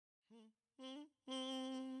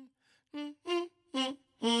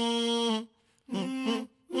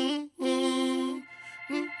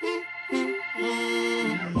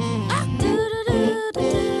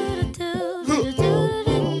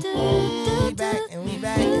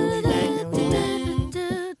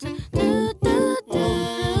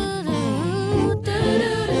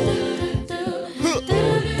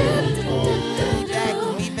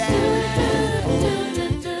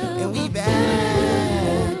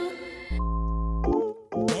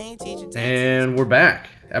And we're back.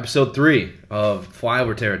 Episode 3 of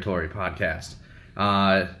Flyover Territory podcast.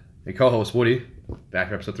 Your co-host Woody, back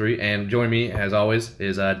for episode 3, and joining me as always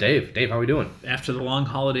is Dave. Dave, how are we doing? After the long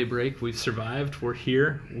holiday break, we've survived. We're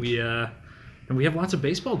here. And we have lots of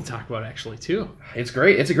baseball to talk about actually too. It's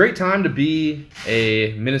great. It's a great time to be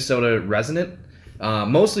a Minnesota resident,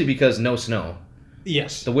 mostly because no snow.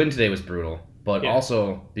 Yes. The wind today was brutal, but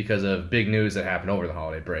also because of big news that happened over the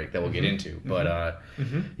holiday break that we'll get into. But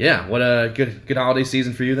yeah, what a good holiday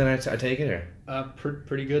season for you then, I take it here.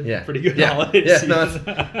 Pretty good. Yeah. Pretty good Yeah. holiday Yeah. season. No,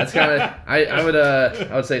 that's kind of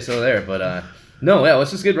I would say so there, but no, yeah,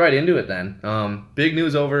 let's just get right into it then. Big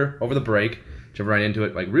news over the break. Jump right into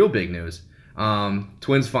it, like real big news.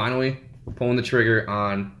 Twins finally pulling the trigger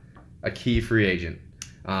on a key free agent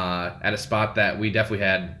at a spot that we definitely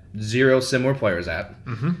had zero similar players at.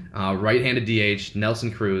 Right-handed DH,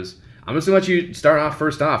 Nelson Cruz. I'm just going to let you start off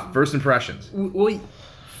first impressions. Well,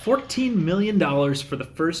 $14 million for the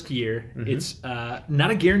first year. It's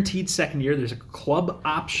not a guaranteed second year. There's a club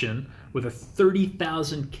option with a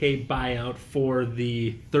 $30,000 buyout for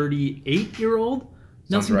the 38-year-old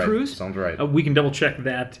Nelson Cruz. Sounds right. We can double check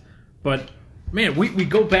that. But, man, we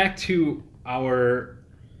go back to our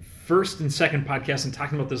first and second podcast and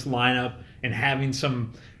talking about this lineup and having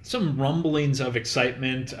some rumblings of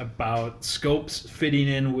excitement about Scopes fitting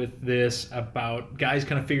in with this, about guys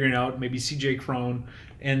kind of figuring out maybe CJ Cron.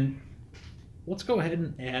 And let's go ahead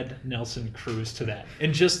and add Nelson Cruz to that.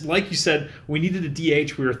 And just like you said, we needed a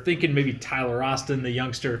DH. We were thinking maybe Tyler Austin, the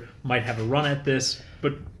youngster, might have a run at this.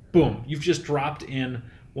 But boom, you've just dropped in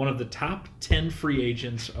one of the top 10 free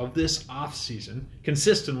agents of this offseason.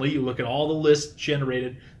 Consistently, you look at all the lists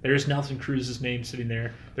generated, there's Nelson Cruz's name sitting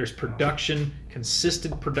there. There's production,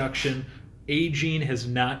 consistent production. Aging has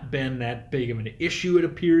not been that big of an issue, it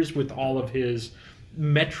appears, with all of his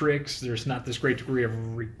metrics. There's not this great degree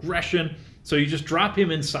of regression. So you just drop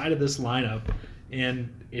him inside of this lineup, and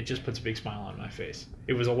it just puts a big smile on my face.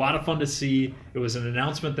 It was a lot of fun to see. It was an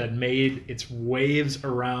announcement that made its waves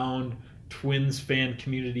around Twins fan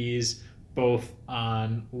communities, both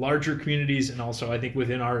on larger communities and also I think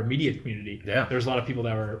within our immediate community. Yeah. There's a lot of people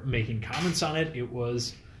that were making comments on it. It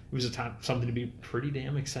was a time, something to be pretty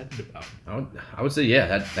damn excited about. I would say,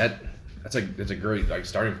 yeah, that's a great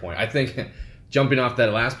starting point. I think jumping off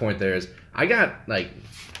that last point there is I got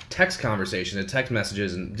text conversations and text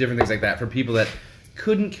messages and different things like that from people that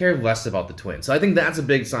couldn't care less about the Twins. So I think that's a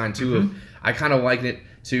big sign too of I kind of liken it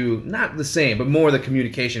to not the same, but more the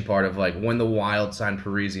communication part of when the Wild signed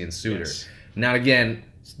Parisi and Suter. Yes. Now again,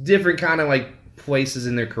 different kind of places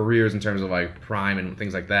in their careers in terms of prime and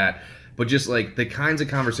things like that. But just the kinds of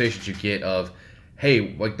conversations you get of,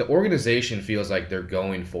 hey, the organization feels like they're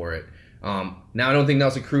going for it. Now I don't think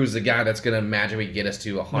Nelson Cruz is a guy that's going to magically get us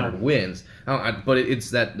to 100 wins. But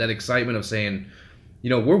it's that excitement of saying,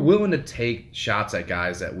 we're willing to take shots at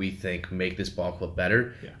guys that we think make this ball club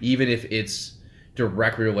better, even if it's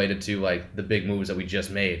directly related to the big moves that we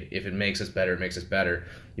just made. If it makes us better, it makes us better.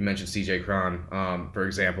 You mentioned CJ Cron, for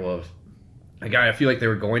example, of a guy I feel like they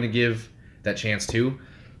were going to give that chance to.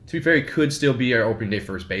 To be fair, he could still be our opening day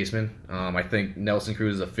first baseman. I think Nelson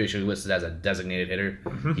Cruz is officially listed as a designated hitter.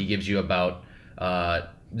 He gives you about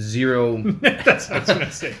zero. That's what I was going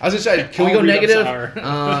to say. I was just trying. Can we go negative?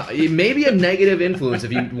 Maybe a negative influence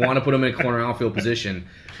if you want to put him in a corner outfield position.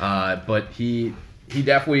 But he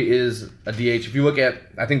definitely is a DH. If you look at,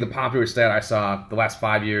 I think the popular stat I saw the last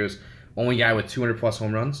 5 years, only guy with 200 plus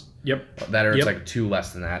home runs. Yep. That are it's 2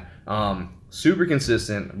 less than that. Super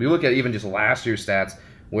consistent. We look at even just last year's stats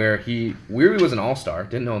where he weirdly was an all-star.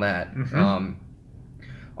 Didn't know that.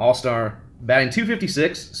 All-star, batting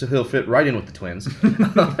 .256, so he'll fit right in with the Twins.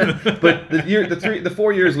 But the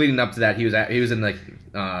 4 years leading up to that, he was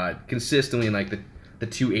in consistently in the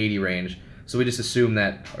 280 range. So we just assumed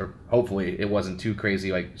that, or hopefully it wasn't too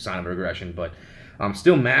crazy sign of regression. But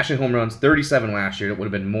still mashing home runs, 37 last year. It would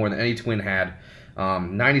have been more than any Twin had.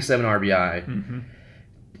 97 RBI,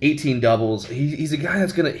 18 doubles. He's a guy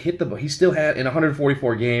that's going to hit the ball. He still had, in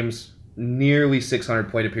 144 games, nearly 600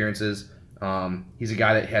 plate appearances. He's a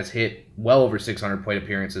guy that has hit well over 600 plate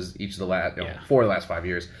appearances each of the last 4 of the last 5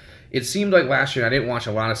 years. it seemed like last year, I didn't watch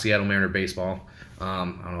a lot of Seattle Mariner baseball. I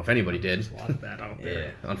don't know if anybody did. There's a lot of that out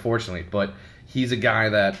there. Yeah, unfortunately. But he's a guy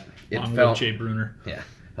that Along with Jay Bruner. Yeah.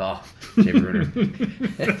 Oh, Jay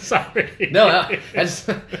Bruner. Sorry. No, I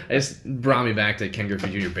just brought me back to Ken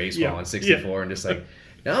Griffey Jr. baseball in '64 and just like,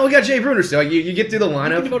 no, we got Jay Bruner still. You get through the lineup.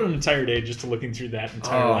 You can devote an entire day just to looking through that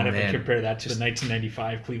entire lineup and compare that to the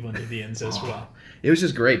 1995 Cleveland Indians as well. It was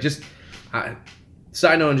just great.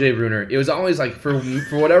 Side note on Jay Bruner, it was always like, for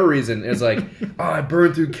whatever reason, it was like, I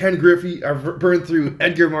burned through Ken Griffey, I burned through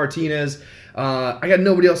Edgar Martinez, I got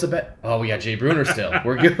nobody else to bet. Oh, we got Jay Bruner still.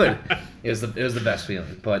 We're good. It was the best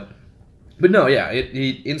feeling. But no, yeah,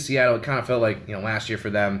 in Seattle, it kind of felt like, last year for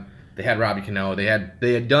them, they had Robbie Cano, they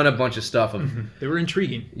had done a bunch of stuff. They were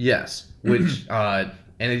intriguing. Yes, which and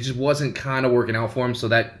it just wasn't kind of working out for him, so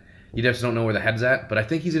that you just don't know where the head's at. But I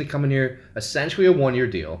think he's going to come in here essentially a 1-year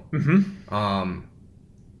deal.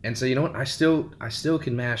 And so, you know what? I still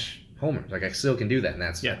can mash homers. Like, I still can do that, and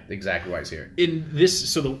that's exactly why he's here.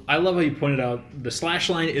 I love how you pointed out the slash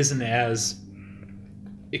line isn't as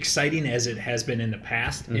exciting as it has been in the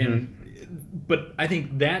past. But I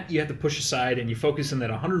think that you have to push aside and you focus on that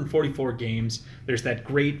 144 games. There's that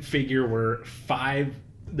great figure where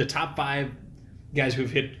the top 5 guys who've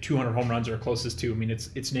hit 200 home runs are closest to. I mean,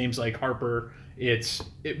 it's names like Harper.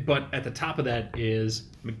 But at the top of that is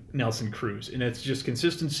Nelson Cruz, and it's just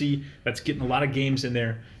consistency that's getting a lot of games in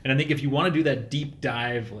there. And I think if you want to do that deep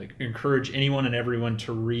dive, like, encourage anyone and everyone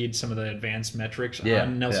to read some of the advanced metrics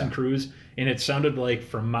on Nelson Cruz. And it sounded like,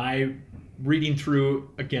 from my reading through,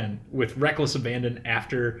 again, with reckless abandon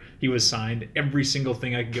after he was signed, every single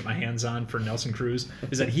thing I could get my hands on for Nelson Cruz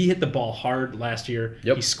is that he hit the ball hard last year.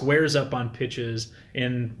 Yep. He squares up on pitches,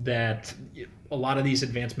 and that a lot of these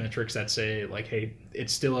advanced metrics that say, like, hey,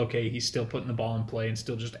 it's still okay, he's still putting the ball in play and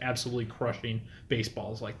still just absolutely crushing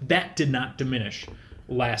baseballs. Like, that did not diminish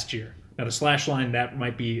last year. Now, the slash line, that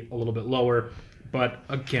might be a little bit lower. But,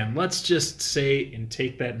 again, let's just say and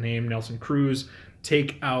take that name, Nelson Cruz,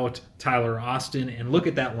 take out Tyler Austin, and look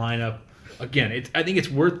at that lineup. Again, I think it's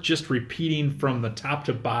worth just repeating from the top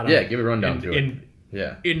to bottom. Yeah, give a rundown to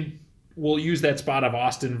it. And we'll use that spot of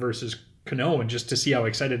Austin versus Cano, and just to see how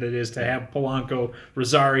excited it is to have Polanco,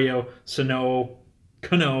 Rosario, Sano,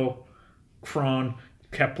 Cano, Cron,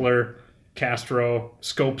 Kepler, Castro,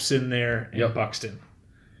 Scopes in there, and Buxton.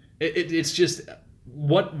 It's just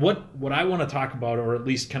what I want to talk about, or at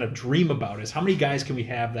least kind of dream about, is how many guys can we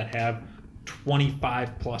have that have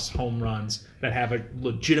 25 plus home runs, that have a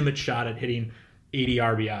legitimate shot at hitting 80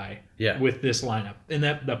 RBI with this lineup. And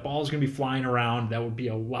that ball is going to be flying around. That would be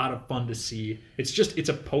a lot of fun to see. It's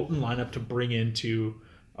a potent lineup to bring into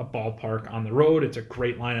a ballpark on the road. It's a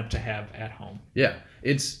great lineup to have at home. Yeah.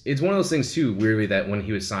 It's one of those things too, weirdly, that when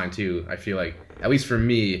he was signed too, I feel like, at least for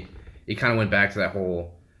me, it kind of went back to that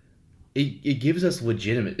whole, it gives us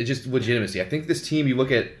legitimacy. I think this team, you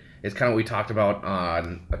look at, it's kind of what we talked about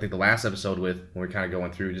on, I think, the last episode when we were kind of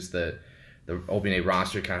going through just the opening day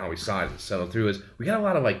roster, kind of how we saw it settle through, is we got a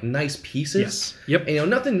lot of, like, nice pieces. Yes. Yep.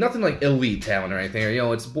 And, nothing like elite talent or anything.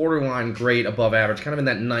 Or, it's borderline great, above average, kind of in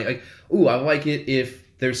that night. Like, ooh, I like it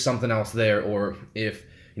if there's something else there, or if,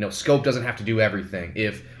 Scope doesn't have to do everything.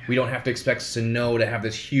 If we don't have to expect Sano to have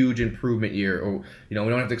this huge improvement year, or, we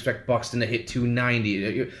don't have to expect Buxton to hit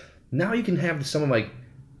 290. Now you can have someone like,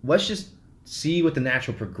 let's just see what the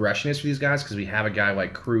natural progression is for these guys, because we have a guy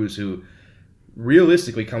like Cruz who,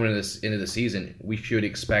 realistically, coming into the season, we should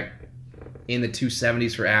expect in the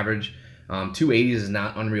 270s for average. 280s is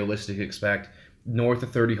not unrealistic to expect. North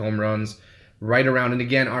of 30 home runs, right around, and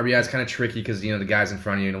again, RBI is kind of tricky because the guys in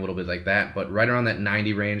front of you and a little bit like that, but right around that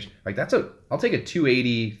 90 range, like I'll take a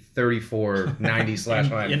 280, 34, 90 slash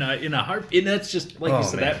line. in a heart, and that's just like you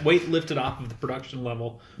said, that weight lifted off of the production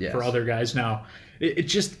level for other guys. Now, it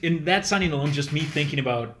just, in that signing alone, just me thinking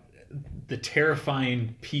about the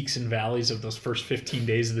terrifying peaks and valleys of those first 15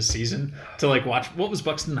 days of the season, to like watch what was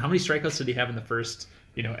Buxton, how many strikeouts did he have in the first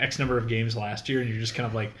X number of games last year, and you're just kind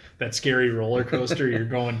of like that scary roller coaster. You're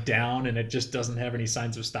going down and it just doesn't have any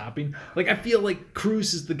signs of stopping. Like, I feel like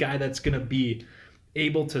Cruz is the guy that's going to be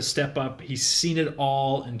able to step up. He's seen it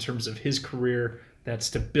all in terms of his career, that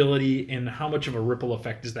stability, and how much of a ripple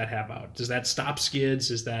effect does that have out? Does that stop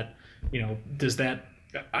skids? Is that,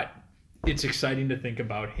 it's exciting to think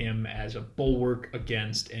about him as a bulwark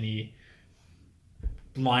against any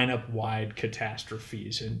lineup-wide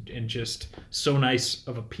catastrophes, and just so nice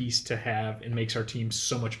of a piece to have, and makes our team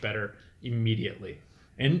so much better immediately.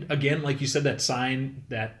 And again, like you said, that sign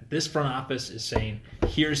that this front office is saying,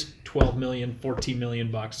 here's $12 million, $14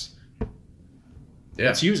 million bucks.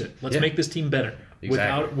 Let's use it. Let's make this team better.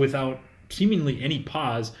 Exactly. Without seemingly any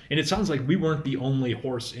pause, and it sounds like we weren't the only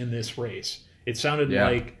horse in this race. It sounded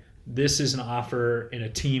like this is an offer in a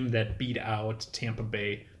team that beat out Tampa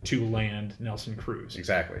Bay to land Nelson Cruz.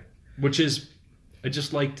 Exactly. Which is, I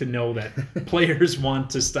just like to know that players want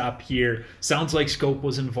to stop here. Sounds like Scope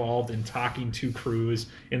was involved in talking to Cruz,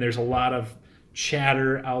 and there's a lot of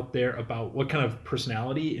chatter out there about what kind of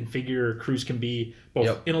personality and figure Cruz can be,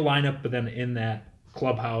 both in a lineup, but then in that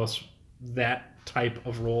clubhouse, that type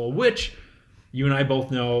of role, which you and I both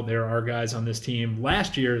know there are guys on this team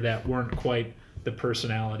last year that weren't quite the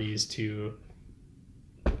personalities to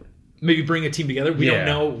maybe bring a team together. We don't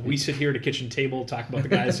know. We sit here at a kitchen table, talk about the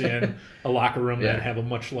guys in a locker room that have a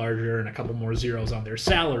much larger and a couple more zeros on their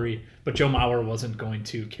salary, but Joe Mauer wasn't going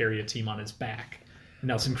to carry a team on his back.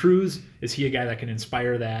 Nelson Cruz, is he a guy that can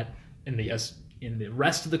inspire that in the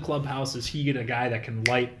rest of the clubhouse? Is he a guy that can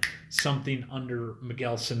light something under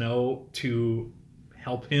Miguel Sano to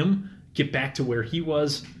help him get back to where he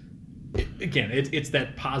was? Again, it's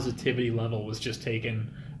that positivity level was just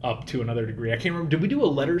taken up to another degree. I can't remember. Did we do a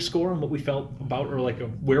letter score on what we felt about, or like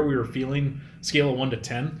where we were feeling, scale of 1 to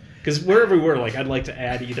 10? Because wherever we were, like, I'd like to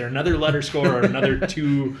add either another letter score or another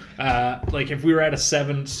 2. Like if we were at a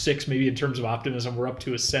 7, 6, maybe in terms of optimism, we're up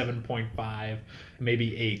to a 7.5,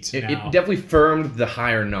 maybe 8 It now. definitely firmed the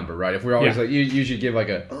higher number, right? If we're always like, you usually give like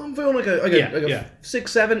a, I'm feeling like a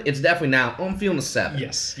 6, 7. It's definitely now, I'm feeling a 7.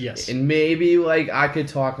 Yes. And maybe like I could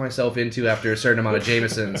talk myself into, after a certain amount of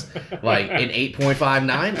Jamesons, like an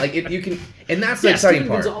 8.59. Like you can, and that's the exciting Steven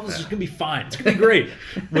part. Gonzalez is going to be fine. It's going to be great,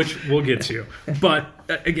 which we'll get to. But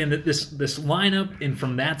again, this lineup, and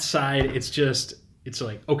from that side, it's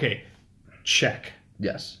like, okay, check.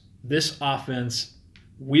 Yes. This offense,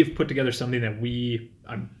 we've put together something that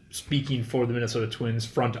I'm speaking for the Minnesota Twins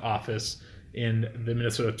front office in the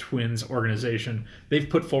Minnesota Twins organization. They've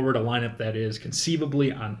put forward a lineup that is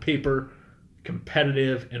conceivably on paper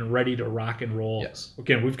competitive and ready to rock and roll. Yes.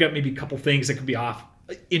 Again, we've got maybe a couple things that could be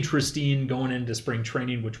interesting going into spring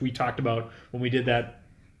training, which we talked about when we did that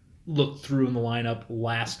look through in the lineup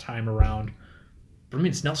last time around. But I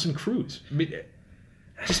mean, it's Nelson Cruz. I mean,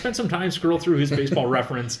 just spend some time, scroll through his baseball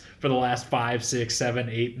reference for the last 5, 6, 7,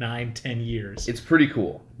 8, 9, 10 years. It's pretty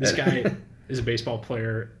cool. This guy is a baseball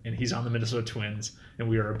player, and he's on the Minnesota Twins, and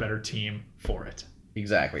we are a better team for it.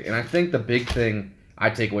 Exactly. And I think the big thing I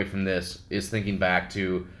take away from this is thinking back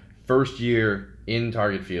to first year in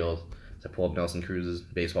Target Field. So I pull up Nelson Cruz's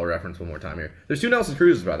baseball reference one more time here. There's 2 Nelson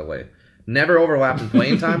Cruzes, by the way. Never overlapped in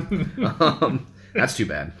playing time. That's too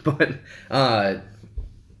bad. But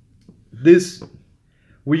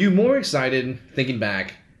were you more excited thinking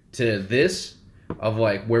back to this of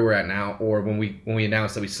like where we're at now, or when we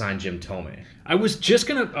announced that we signed Jim Thome?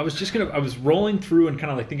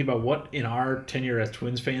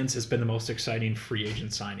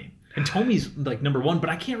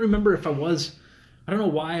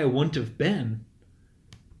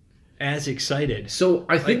 So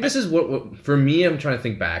I think this is what for me, I'm trying to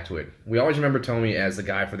think back to it. We always remember Thome as the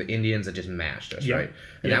guy for the Indians that just mashed us, right?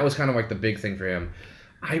 And that was kind of like the big thing for him.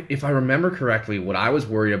 If I remember correctly, what I was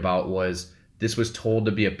worried about was this was told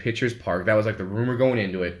to be a pitcher's park. That was like the rumor going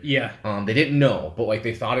into it. Yeah. They didn't know, but like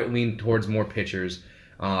they thought it leaned towards more pitchers.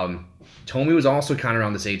 Thome was also kind of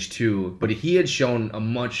around this age too, but he had shown a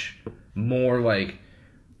much more like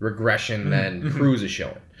regression than Cruz is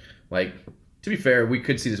showing. Like, to be fair, we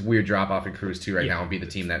could see this weird drop off in Cruz too now and be the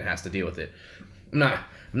team that has to deal with it. I'm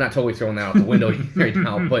not totally throwing that out the window right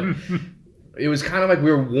now, but it was kind of like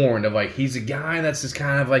we were warned of like he's a guy that's just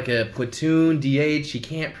kind of like a platoon DH. He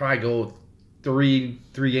can't probably go three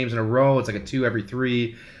games in a row. It's like a 2 every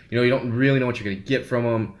 3. You don't really know what you're gonna get from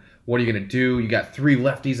him. What are you gonna do? You got 3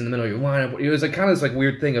 lefties in the middle of your lineup. It was like kind of this like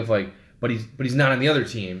weird thing of like, but he's not on the other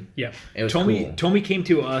team. Yeah, it was cool. Thome came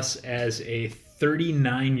to us as a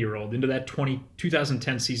 39-year-old into that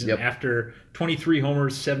 2010 season after 23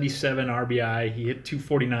 homers, 77 RBI. He hit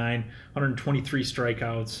 249, 123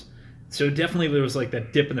 strikeouts. So definitely there was like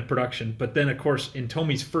that dip in the production. But then, of course, in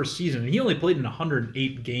Thome's first season, he only played in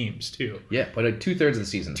 108 games, too. Yeah, but like 2/3 of the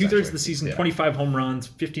season. 2/3 of the season, 25 home runs,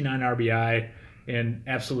 59 RBI, and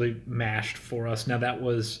absolutely mashed for us. Now, that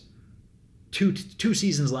was two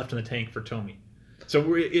seasons left in the tank for Thome. So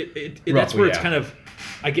that's where it's kind of,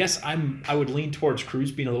 I guess I would lean towards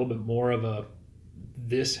Cruz being a little bit more of a,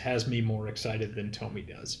 this has me more excited than Thome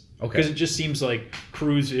does. Okay. Because it just seems like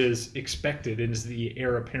Cruz is expected and is the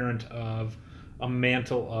heir apparent of a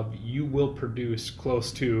mantle of you will produce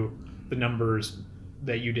close to the numbers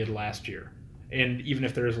that you did last year. And even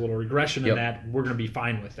if there is a little regression in that, we're going to be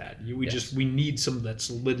fine with that. We need some of that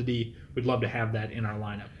solidity. We'd love to have that in our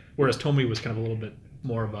lineup. Whereas Thome was kind of a little bit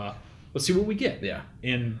more of a let's see what we get. Yeah.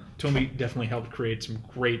 And Tommy definitely helped create some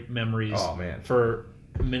great memories. Oh, man. For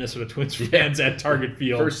Minnesota Twins fans at Target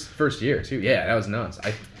Field. First year too. Yeah, that was nuts.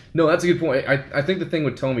 No, that's a good point. I think the thing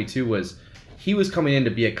with Tommy too was he was coming in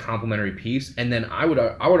to be a complimentary piece, and then I would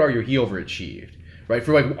argue he overachieved, right?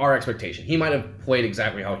 For like our expectation, he might have played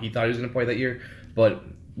exactly how he thought he was going to play that year, but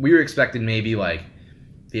we were expecting maybe like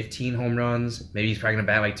 15 home runs. Maybe he's probably going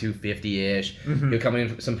to bat like 250-ish. He'll come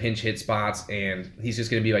in for some pinch hit spots, and he's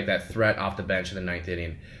just going to be like that threat off the bench in the ninth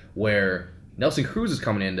inning. Where Nelson Cruz is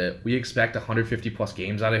coming in we expect 150-plus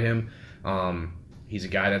games out of him. He's a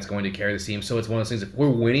guy that's going to carry the team. So it's one of those things, if we're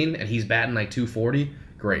winning and he's batting like 240,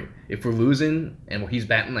 great. If we're losing and he's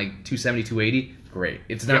batting like 270, 280, great.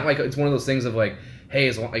 It's not like it's one of those things of like, hey,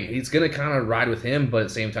 it's going to kind of ride with him, but at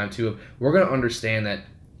the same time, too, we're going to understand that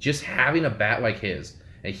just having a bat like his,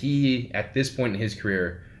 and he, at this point in his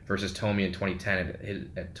career versus Tommy in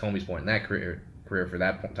 2010, at Tommy's point in that career for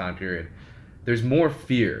that time period, there's more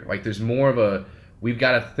fear. Like, there's more of a, we've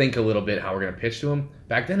got to think a little bit how we're going to pitch to him.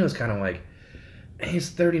 Back then, it was kind of like, hey,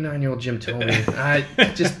 it's 39-year-old Jim Thome.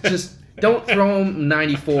 Just don't throw him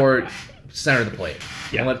 94 center of the plate.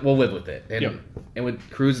 Yeah. And we'll live with it. And with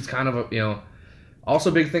Cruz, it's kind of a,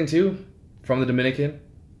 also a big thing, too, from the Dominican.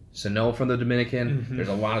 Sano from the Dominican. There's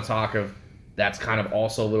a lot of talk of that's kind of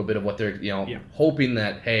also a little bit of what they're, hoping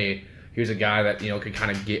that, hey, here's a guy that, could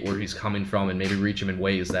kind of get where he's coming from and maybe reach him in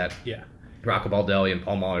ways that Rocco Baldelli and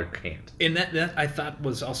Paul Mahler can't. And that I thought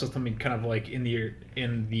was also something kind of like in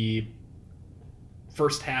the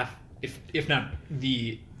first half, if not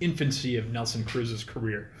the infancy of Nelson Cruz's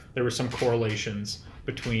career, there were some correlations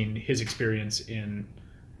between his experience in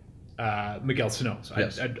Miguel Sano. So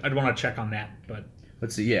yes. I'd want to check on that, but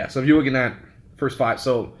let's see. Yeah, so if you're looking at first five,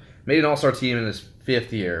 so made an All-Star team in his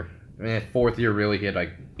fifth year. Fourth year really, he had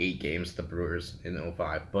like 8 games with the Brewers in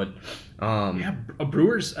 2005. But a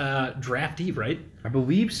Brewers draftee, right? I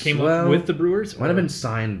believe came up with the Brewers. Might have been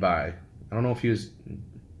signed by. I don't know if he was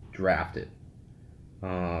drafted.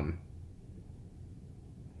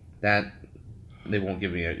 That they won't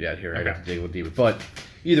give me it yet here. I got to dig a little deeper. But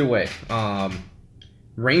either way,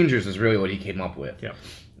 Rangers is really what he came up with. Yep.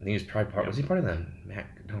 I think he was probably part. Was he part of them?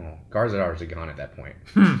 No, Garzadar was gone at that point.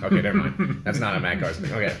 Okay, never mind. That's not a Matt Garza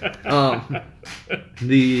thing. Okay.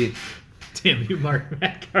 Damn you,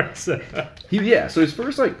 Matt Garza. So his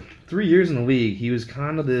first 3 years in the league, he was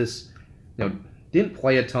kind of this, didn't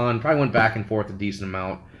play a ton. Probably went back and forth a decent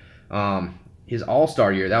amount. His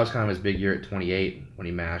All-Star year, that was kind of his big year at 28 when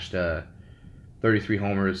he mashed 33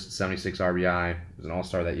 homers, 76 RBI. He was an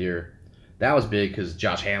All-Star that year. That was big because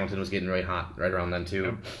Josh Hamilton was getting really hot right around then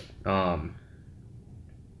too.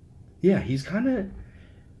 Yep. He's kind of.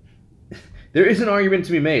 There is an argument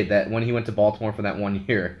to be made that when he went to Baltimore for that 1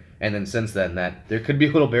 year, and then since then, that there could be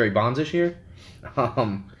a little Barry Bonds-ish here.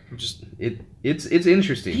 It's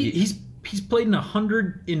interesting. He's played in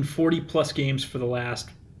 140 plus games for the last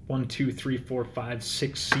 1, 2, 3, 4, 5,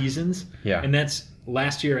 6 seasons. Yeah, and that's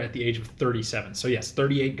last year at the age of 37. So yes,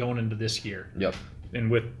 38 going into this year. Yep. And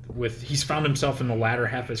with he's found himself in the latter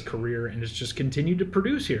half of his career and has just continued to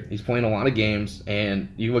produce here. He's playing a lot of games, and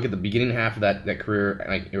you look at the beginning half of that career,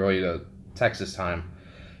 like early to Texas time,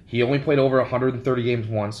 he only played over 130 games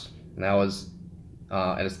once, and that was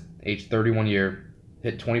at his age 31 year.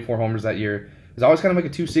 Hit 24 homers that year. He's always kind of like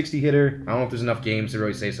a 260 hitter. I don't know if there's enough games to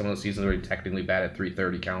really say some of those seasons where he technically batted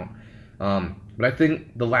 330 count. But I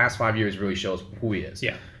think the last 5 years really shows who he is.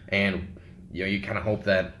 Yeah. And you kind of hope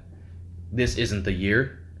that this isn't the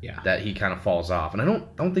year that he kind of falls off. And I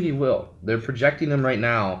don't think he will. They're projecting him right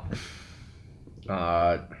now,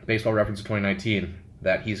 Baseball Reference 2019,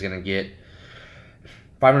 that he's going to get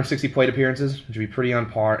 560 plate appearances, which would be pretty on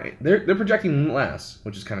par. They're projecting less,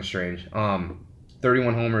 which is kind of strange.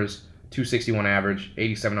 31 homers, 261 average,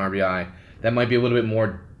 87 RBI. That might be a little bit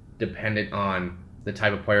more dependent on the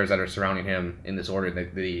type of players that are surrounding him in this order,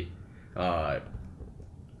 the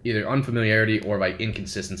either unfamiliarity or by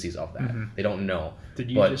inconsistencies of that. Mm-hmm. They don't know. Did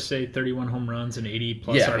you just say 31 home runs and 80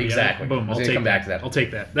 plus RBI? Yeah, exactly. Boom. I'll come back to that. I'll take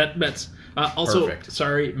that. That's also perfect.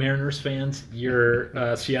 Sorry, Mariners fans.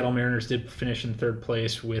 Your Seattle Mariners did finish in third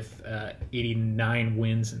place with 89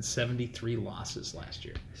 wins and 73 losses last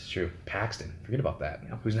year. It's true. Paxton. Forget about that.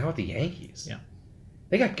 Who's now with the Yankees. Yeah.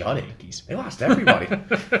 They got gutted. They lost everybody.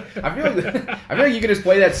 I feel like you could just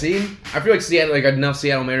play that scene. I feel like enough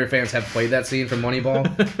Seattle Mariners fans have played that scene from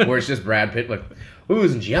Moneyball, where it's just Brad Pitt like, we're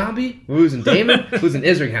losing Giambi, we're losing Damon, we're losing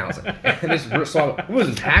Isringhausen, and we're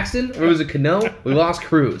losing Paxton, we're losing Cano, we lost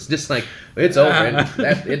Cruz. Just like it's over. And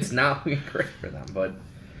it's not great for them. But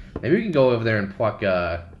maybe we can go over there and pluck.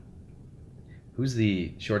 Who's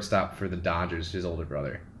the shortstop for the Dodgers? His older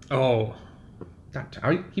brother. Oh,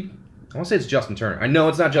 I want to say it's Justin Turner. I know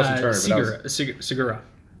it's not Justin Turner. Segura.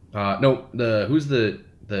 No, who's the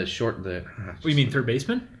short the? What, you mean third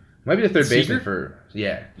baseman? Might be the third Seager? baseman for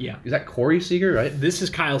yeah. Yeah. Is that Corey Seager, right? This is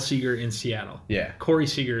Kyle Seager in Seattle. Yeah. Corey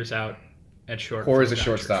Seager is out at short. Corey's a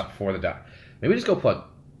shortstop for the Dodgers. Maybe just go plug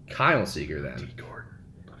Kyle Seager then. D. Gordon.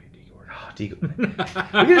 Bloody D. Gordon. Oh, D. Gordon.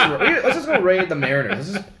 Let's just go raid the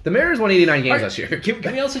Mariners. The Mariners won 89 games last year.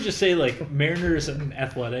 Can we also just say, like, Mariners and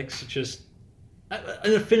Athletics, just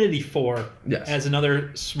an affinity for Yes. as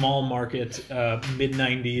another small market,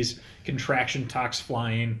 mid-90s, contraction talks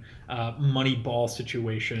flying, money ball I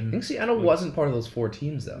situation. think Seattle wasn't part of those 4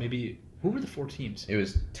 teams though. Maybe, who were the 4 teams? It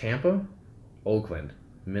was Tampa, Oakland,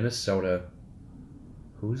 Minnesota.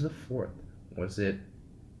 Who's the 4th? What's that?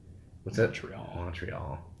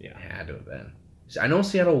 Montreal. Yeah. It had to have been. I know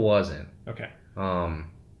Seattle wasn't. Okay.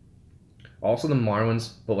 Also the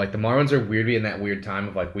Marlins, but like the Marlins are weirdly in that weird time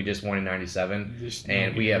of like we just won in '97, Just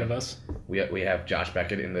and get rid of us. we have Josh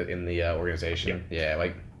Beckett in the organization. Yeah,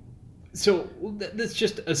 like So that's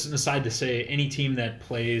just as an aside to say, any team that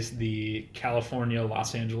plays the California,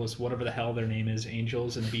 Los Angeles, whatever the hell their name is,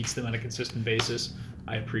 Angels, and beats them on a consistent basis,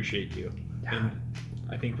 I appreciate you. And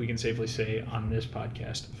I think we can safely say on this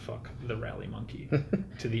podcast, fuck the rally monkey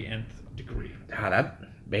to the nth degree.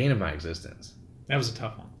 that bane of my existence. That was a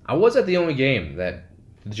tough one. I was at the only game the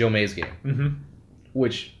Joe Mays game, Mm-hmm.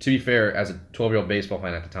 which to be fair, as a 12-year-old baseball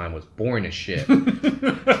fan at the time, was boring as shit.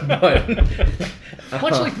 But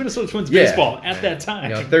Much like Minnesota Twins yeah. baseball at that time.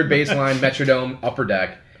 you know, third baseline, Metrodome, upper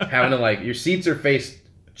deck, having to like your seats are faced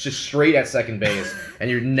just straight at second base, and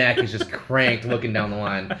your neck is just cranked looking down the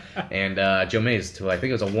line. And Joe Mays, to I think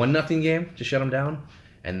it was a 1-0 game, to shut him down.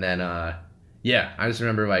 And then yeah, I just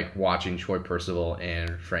remember like watching Troy Percival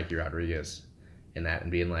and Frankie Rodriguez in that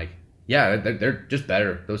and being like, yeah, they're just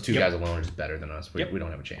better. Those two Yep. guys alone are just better than us. We Yep.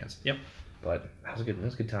 don't have a chance. Yep. But that was a good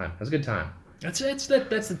time. That's a good time. That's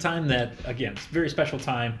the time that, again, it's a very special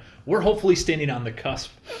time. We're hopefully standing on the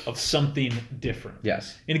cusp of something different.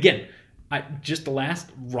 Yes. And again, just the last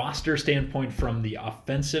roster standpoint from the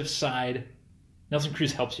offensive side, Nelson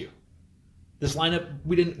Cruz helps you. This lineup,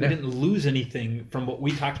 we didn't lose anything from what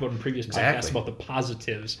we talked about in previous podcasts Exactly. about the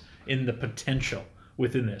positives in the potential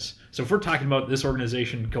within this. So if we're talking about this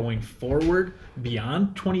organization going forward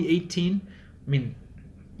beyond 2018, I mean,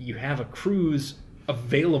 you have a Cruz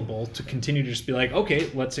available to continue to just be like, okay,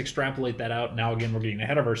 let's extrapolate that out. Now again, we're getting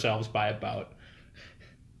ahead of ourselves by about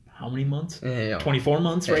how many months? Yeah. 24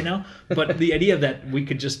 months right now. But the idea that we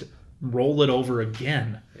could just roll it over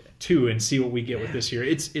again too and see what we get with this year.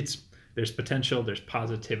 It's there's potential, there's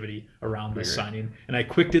positivity around this signing. And I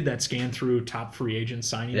quick did that scan through top free agent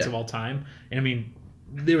signings of all time. And I mean,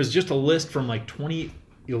 there was just a list from like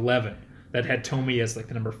 2011 that had Tomey as like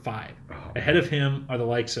the number 5. Ahead of him are the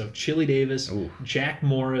likes of Chili Davis, Jack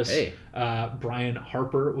Morris, Brian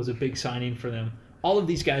Harper was a big signing for them. All of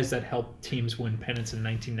these guys that helped teams win pennants in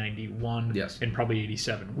 1991 and probably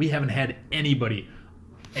 87. We haven't had anybody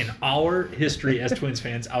in our history as Twins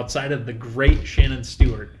fans outside of the great Shannon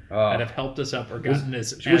Stewart that have helped us up or gotten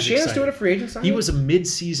us as Was Shannon excited. Stewart a free agent signing? He was a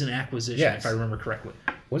mid-season acquisition, Yes. if I remember correctly.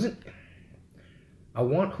 Wasn't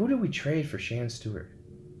who did we trade for Shannon Stewart?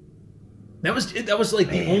 That was like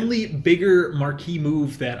the only bigger marquee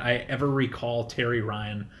move that I ever recall Terry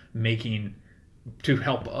Ryan making to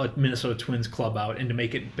help a Minnesota Twins club out and to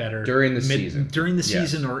make it better During the season. During the Yes.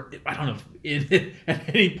 season, or I don't know, at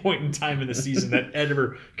any point in time in the season that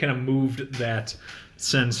ever kind of moved that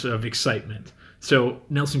sense of excitement. So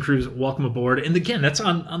Nelson Cruz, welcome aboard. And again, that's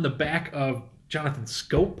on the back of Jonathan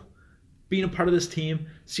Scope being a part of this team,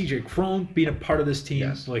 CJ Cron being a part of this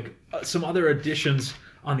team, like some other additions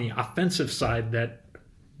on the offensive side that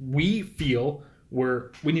we feel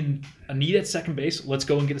we need a need at second base. Let's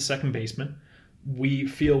go and get a second baseman. We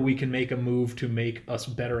feel we can make a move to make us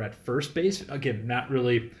better at first base. Again, not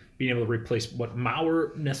really being able to replace what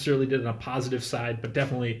Mauer necessarily did on a positive side, but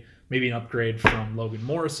definitely maybe an upgrade from Logan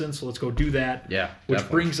Morrison. So let's go do that. Yeah, Which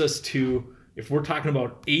definitely. brings us to, if we're talking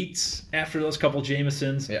about 8s after those couple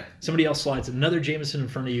Jamesons, somebody else slides another Jameson in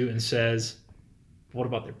front of you and says, what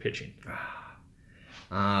about their pitching?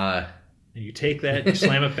 And you take that, you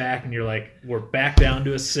slam it back, and you're like, we're back down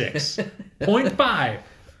to a 6. 0.5.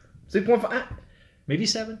 6.5. Maybe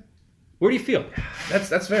 7. Where do you feel?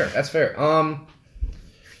 That's fair. That's fair.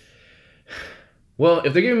 Well,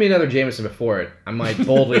 if they're giving me another Jameson before it, I might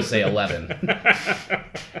boldly say 11.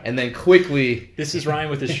 And then quickly... This is Ryan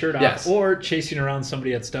with his shirt off, or chasing around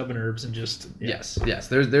somebody at Stubborn Herbs and just... Yes.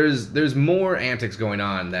 There's more antics going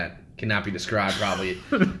on that cannot be described probably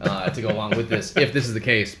to go along with this, if this is the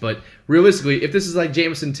case. But realistically, if this is like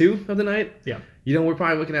Jameson 2 of the night, we're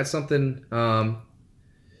probably looking at something...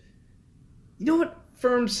 You know what?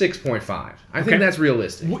 Firm 6.5. I Okay. think that's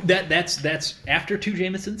realistic. That's after 2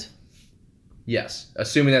 Jamesons? Yes,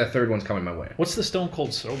 assuming that a third one's coming my way. What's the Stone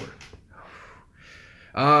Cold sober?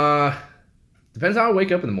 Depends how I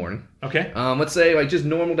wake up in the morning. Okay. Let's say like just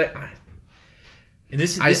normal day. And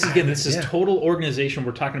this is yeah. total organization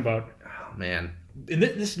we're talking about. Oh man. And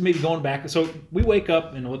this is maybe going back. So we wake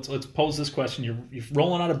up and let's pose this question. You're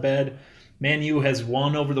rolling out of bed. Man U has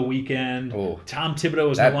won over the weekend. Oh. Tom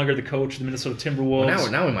Thibodeau is no longer the coach of the Minnesota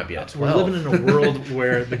Timberwolves. Now we might be at 12. We're living in a world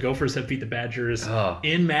where the Gophers have beat the Badgers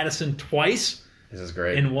in Madison twice. This is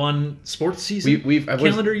great. In one sports season,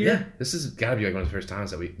 calendar year. Yeah, this has got to be like one of the first times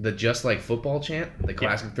that the just like football chant, the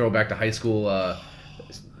classic throwback to high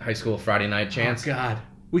school Friday night chants. Oh God,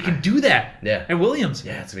 we can do that. Yeah. At Williams.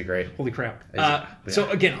 Yeah, it's gonna be great. Holy crap. Yeah. So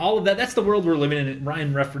again, all of that's the world we're living in.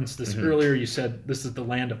 Ryan referenced this earlier. You said this is the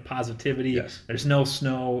land of positivity. Yes. There's no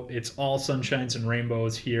snow. It's all sunshines and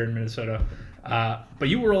rainbows here in Minnesota. But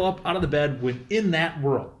you roll up out of the bed when in that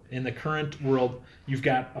world, in the current world, you've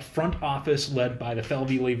got a front office led by the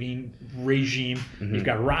Felvey-Levine regime. You've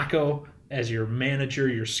got Rocco as your manager,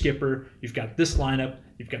 your skipper. You've got this lineup.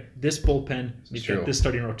 You've got this bullpen. You've got this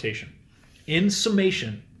starting rotation. In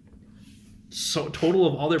summation, so total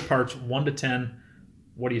of all their parts, 1 to 10,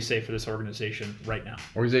 what do you say for this organization right now?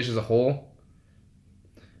 Organization as a whole,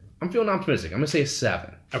 I'm feeling optimistic. I'm going to say a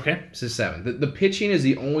 7. Okay. It's a 7. The pitching is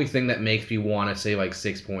the only thing that makes me want to say like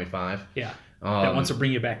 6.5. Yeah. That wants to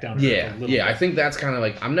bring you back down to Yeah. a little Yeah, bit. I think that's kind of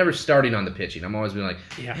like, I'm never starting on the pitching. I'm always being like,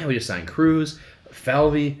 yeah, we just signed Cruz,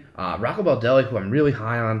 Felvey, Rocco Baldelli, who I'm really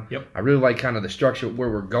high on. Yep. I really like kind of the structure where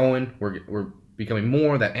we're going. We're becoming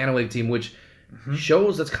more that analytic team, which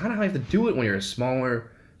shows that's kind of how you have to do it when you're a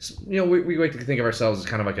smaller. We like to think of ourselves as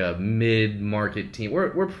kind of like a mid-market team.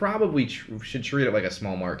 We're probably should treat it like a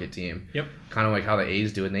small market team. Yep. Kind of like how the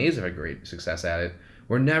A's do it, and the A's have a great success at it.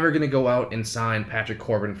 We're never going to go out and sign Patrick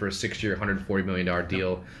Corbin for a 6-year, $140 million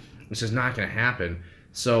deal. It's just not going to happen.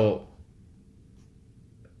 So,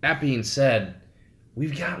 that being said,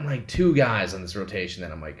 we've got like 2 guys on this rotation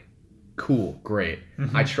that I'm like, cool, great.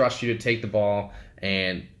 I trust you to take the ball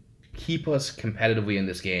and keep us competitively in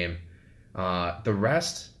this game. The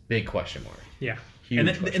rest, big question mark. Yeah. Huge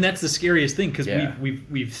And that's the scariest thing because Yeah.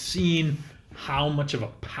 we've seen how much of a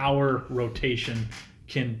power rotation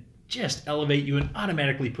can just elevate you and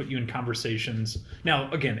automatically put you in conversations. Now,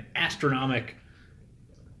 again, astronomical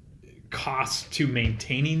costs to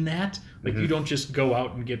maintaining that. Like you don't just go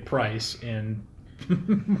out and get Price and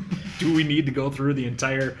do we need to go through the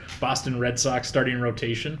entire Boston Red Sox starting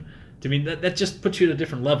rotation? I mean, that just puts you at a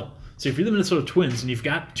different level. So if you're the Minnesota Twins and you've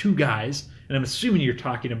got 2 guys, and I'm assuming you're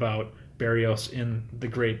talking about Berrios and the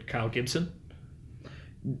great Kyle Gibson.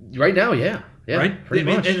 Right now, yeah. Yeah, right? pretty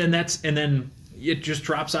much. And then it just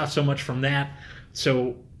drops off so much from that.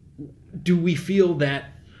 So do we feel that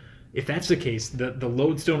if that's the case, the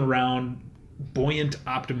lodestone around buoyant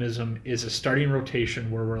optimism is a starting rotation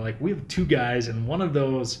where we're like, we have 2 guys, and one of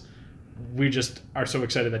those we just are so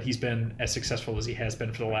excited that he's been as successful as he has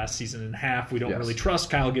been for the last season and a half. We don't really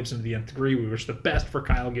trust Kyle Gibson to the nth degree. We wish the best for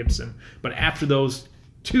Kyle Gibson. But after those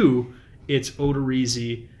 2, it's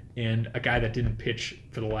Odorizzi and a guy that didn't pitch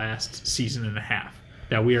for the last season and a half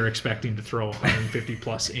that we are expecting to throw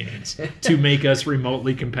 150-plus innings to make us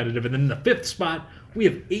remotely competitive. And then in the 5th spot, we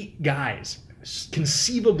have 8 guys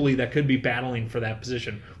conceivably that could be battling for that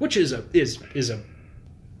position, which is a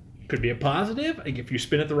could be a positive if you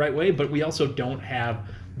spin it the right way, but we also don't have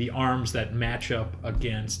the arms that match up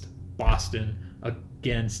against Boston,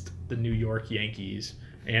 against the New York Yankees,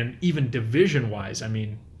 and even division-wise. I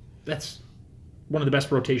mean, that's one of the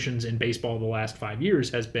best rotations in baseball the last 5 years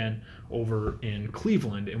has been over in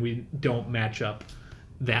Cleveland, and we don't match up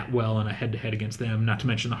that well in a head-to-head against them, not to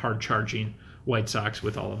mention the hard-charging White Sox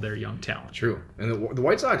with all of their young talent. True. And the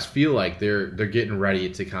White Sox feel like they're getting ready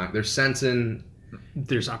to they're sensing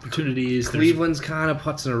there's opportunities. Cleveland's kind of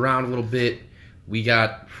putzing around a little bit. We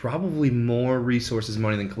got probably more resources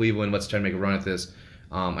money than Cleveland. Let's try to make a run at this.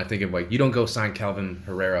 I think of you don't go sign Calvin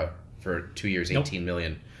Herrera for 2 years, $18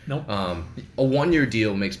 million. Nope. A 1-year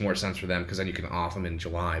deal makes more sense for them because then you can off them in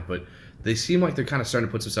July. But they seem like they're kind of starting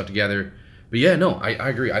to put some stuff together. But yeah, no, I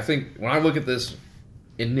agree. I think when I look at this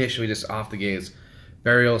initially, just off the gates,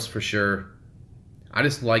 Berrios for sure. I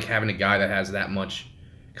just like having a guy that has that much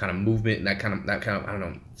kind of movement and that kind of I don't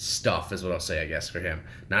know, stuff is what I'll say, I guess, for him.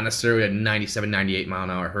 Not necessarily a 97, 98 mile an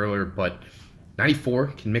hour hurler, but 94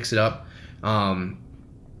 can mix it up.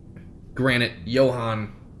 Granted,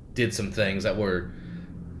 Johan did some things that were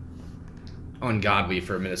ungodly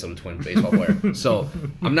for a Minnesota Twins baseball player. So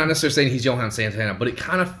I'm not necessarily saying he's Johan Santana, but it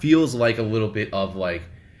kind of feels like a little bit of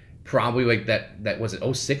probably like that was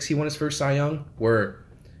it 06 he won his first Cy Young, where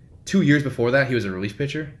 2 years before that he was a relief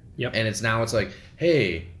pitcher. Yep. And it's like,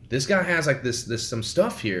 hey, this guy has like this some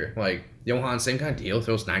stuff here. Like Johan, same kind of deal,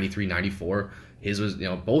 throws 93, 94. His was,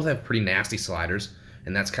 both have pretty nasty sliders,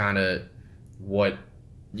 and that's kind of what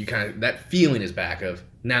that feeling is back of.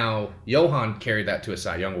 Now, Johan carried that to a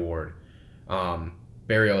Cy Young award.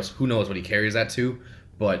 Berrios, who knows what he carries that to,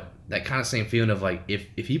 but that kind of same feeling of like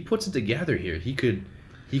if he puts it together here, he could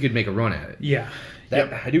make a run at it. Yeah.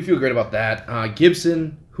 I do feel great about that.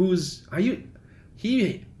 Gibson,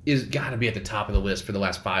 he is got to be at the top of the list for the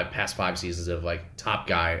past five seasons of like top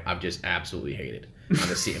guy I've just absolutely hated on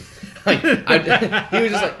this team. He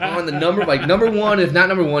was just like on the number one, if not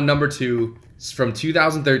number one, number two from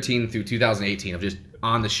 2013 through 2018 of just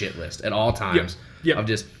on the shit list at all times. Yep. Of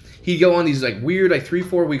just he'd go on these like weird like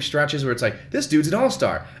 3-4 week stretches where it's like this dude's an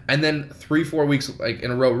all-star, and then 3-4 weeks like in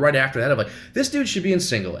a row right after that of like this dude should be in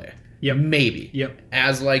single A. Yep. Maybe. Yep.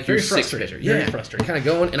 As like Very your sixth pitcher. Very frustrating. Kind of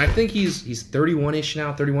going, and I think he's 31-ish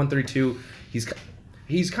now, 31, 32.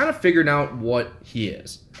 He's kind of figured out what he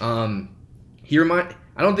is. I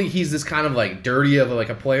don't think he's this kind of like dirty of like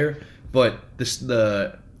a player, but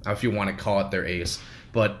if you want to call it their ace,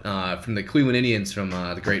 but from the Cleveland Indians from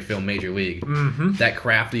the great film Major League, that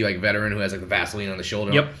crafty like veteran who has like the Vaseline on the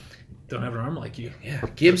shoulder. Yep. Don't have an arm like you. Yeah.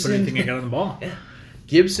 Gibson. Put anything I got on the ball. Yeah.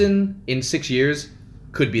 Gibson in 6 years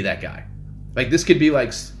could be that guy. Like this could be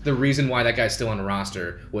like the reason why that guy's still on the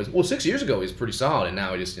roster was 6 years ago he was pretty solid, and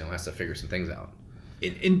now he just has to figure some things out.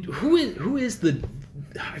 And who is the?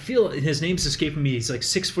 I feel his name's escaping me. He's like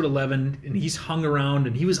 6'11", and he's hung around,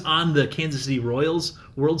 and he was on the Kansas City Royals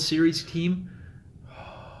World Series team.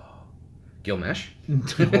 Gil Mesh?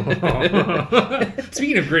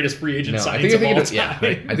 Speaking of greatest free agent signings I think of all time. Yeah, I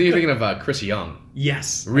think you're thinking of Chris Young.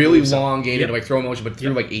 Yes. Really elongated, like throw motion, but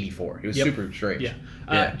threw like 84. He was super strange. Yeah.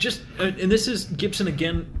 And this is Gibson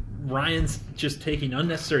again. Ryan's just taking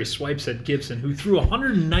unnecessary swipes at Gibson, who threw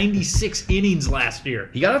 196 innings last year.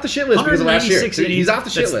 He got off the shit list because of last year. Innings, he's off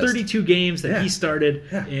the shit list. That's 32 games that he started,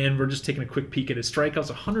 and we're just taking a quick peek at his strikeouts.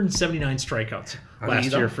 179 strikeouts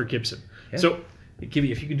last year for Gibson. Yeah. So, if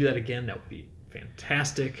you could do that again, that would be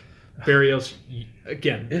fantastic. Berrios,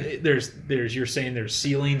 again, there's you're saying there's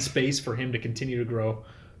ceiling space for him to continue to grow,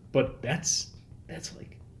 but that's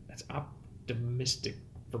optimistic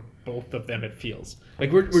for both of them. It feels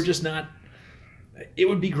like we're just not. It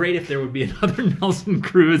would be great if there would be another Nelson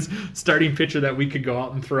Cruz starting pitcher that we could go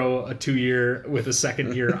out and throw a 2-year with a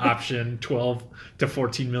second-year option, $12 to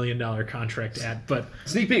 $14 million contract at. But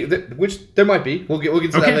sneak peek, which there might be. We'll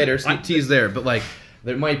get to that later. Tease there, but like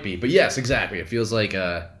there might be. But yes, exactly. It feels like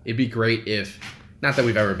it'd be great if, not that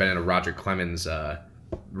we've ever been in a Roger Clemens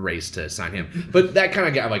race to sign him, but that kind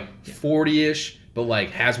of guy, like 40-ish. But like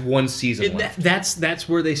has one season left. That's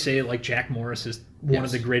where they say like Jack Morris is one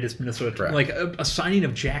of the greatest Minnesota. Correct. Like a signing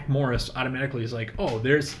of Jack Morris automatically is like, oh,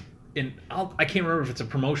 there's I can't remember if it's a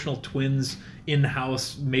promotional Twins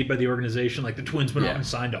in-house made by the organization. Like the Twins went out and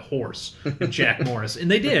signed a horse, Jack Morris,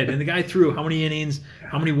 and they did. And the guy threw how many innings,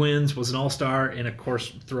 how many wins, was an all-star, and of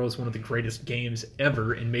course throws one of the greatest games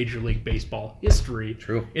ever in Major League Baseball history.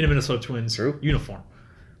 True. In a Minnesota Twins uniform.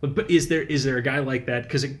 But is there a guy like that?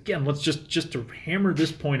 Because again, let's just to hammer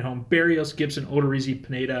this point home: Berrios, Gibson, Odorizzi,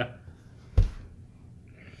 Pineda,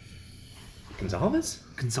 Gonzalez,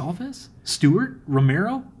 Stewart,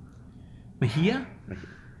 Romero, Mejia.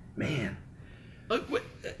 Man,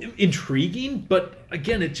 intriguing. But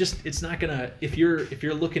again, it's not gonna. If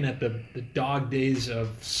you're looking at the dog days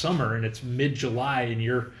of summer and it's mid-July and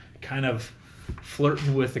you're kind of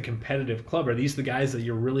flirting with a competitive club, are these the guys that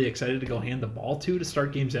you're really excited to go hand the ball to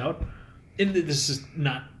start games out? And this is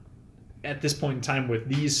not at this point in time with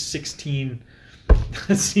these 16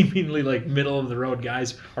 seemingly like middle of the road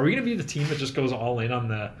guys. Are we going to be the team that just goes all in on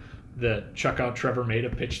the chuck out Trevor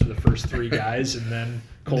Maeda pitch to the first 3 guys and then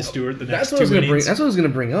Cole Stewart the next 2 innings? That's what I was going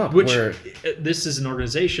to bring up. This is an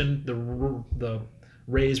organization. The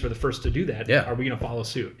Rays were the first to do that. Yeah. Are we going to follow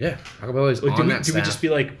suit? Yeah. Do we just be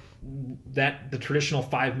like that? The traditional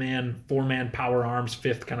 5-man, 4-man power arms,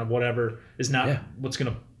 fifth kind of whatever is not what's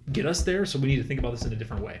going to get us there. So we need to think about this in a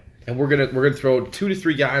different way. And we're gonna throw 2 to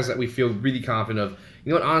 3 guys that we feel really confident of.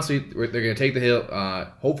 You know what? Honestly, they're gonna take the hit.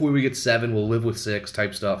 Hopefully, we get 7. We'll live with 6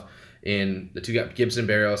 type stuff in the 2 guys, Gibson,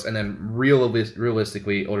 Berrios, and then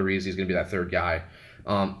realistically, Odorizzi is gonna be that 3rd guy.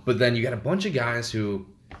 But then you got a bunch of guys who,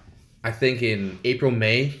 I think in April,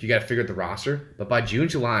 May, you got to figure out the roster. But by June,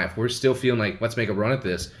 July, if we're still feeling like let's make a run at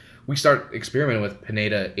this, we start experimenting with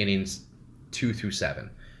Pineda innings 2 through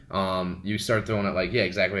 7. You start throwing it like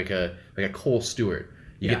exactly like a Cole Stewart.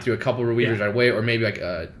 You get through a couple of relievers right away, or maybe like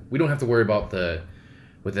we don't have to worry about the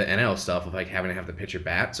with the NL stuff of like having to have the pitcher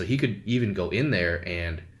bat. So he could even go in there,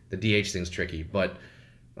 and the DH thing's tricky, but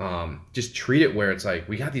just treat it where it's like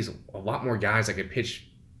we got a lot more guys that could pitch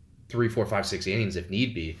 3, 4, 5, 6 innings if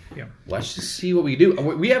need be. Yeah. Let's just see what we do.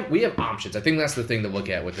 We have options. I think that's the thing to look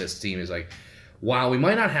at with this team is like, while we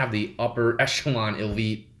might not have the upper echelon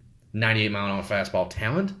elite 98 mile an hour fastball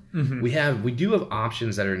talent, we do have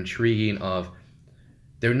options that are intriguing. Of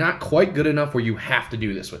they're not quite good enough where you have to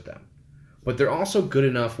do this with them, but they're also good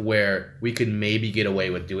enough where we could maybe get away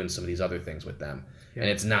with doing some of these other things with them, and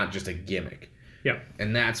it's not just a gimmick. Yeah,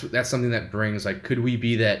 and that's something that brings like, could we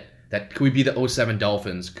be that could we be the 07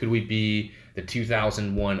 Dolphins? Could we be the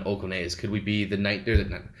 2001 Oakland A's? Could we be the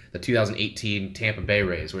 2018 Tampa Bay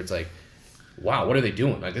Rays? Where it's like, wow, what are they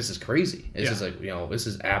doing? Like, this is crazy. This is like, this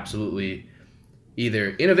is absolutely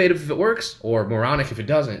either innovative if it works or moronic if it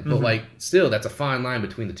doesn't. But like, still, that's a fine line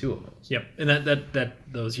between the two of those. Yep, and that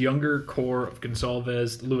those younger core of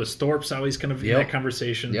Gonsalves, Lewis Thorpe's always kind of in that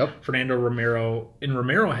conversation. Yep. Fernando Romero, and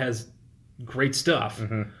Romero has great stuff.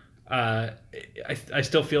 I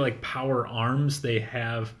still feel like power arms. They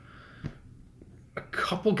have a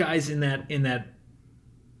couple guys in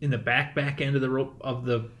the back end of the rope of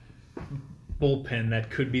the bullpen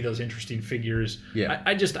that could be those interesting figures. Yeah.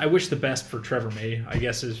 I wish the best for Trevor May, I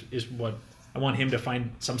guess is what I want him to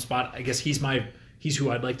find some spot. I guess he's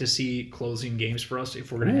who I'd like to see closing games for us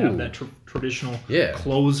if we're going to have that traditional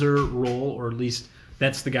closer role, or at least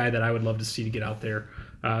that's the guy that I would love to see to get out there.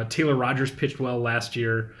 Taylor Rogers pitched well last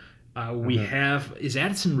year. Is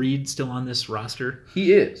Addison Reed still on this roster?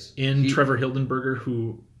 He is. Trevor Hildenberger,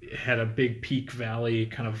 who had a big peak valley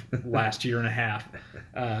kind of last year and a half.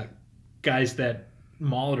 Guys that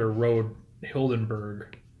Molitor rode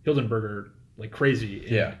Hildenberger like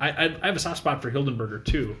crazy. And I have a soft spot for Hildenberger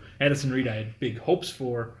too. Addison Reed I had big hopes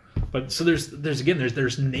for, but so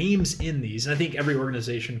there's names in these, and I think every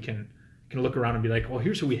organization can look around and be like, well,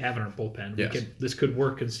 here's who we have in our bullpen. Yes. This could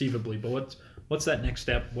work conceivably, but what's that next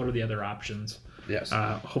step? What are the other options? Yes.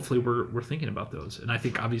 Hopefully we're thinking about those, and I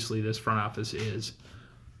think obviously this front office is,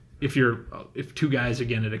 if two guys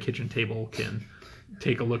again at a kitchen table can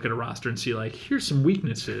take a look at a roster and see like, here's some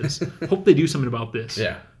weaknesses. Hope they do something about this.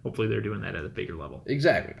 Yeah. Hopefully they're doing that at a bigger level.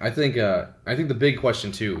 Exactly. I think the big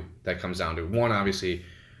question too that comes down to, one, obviously,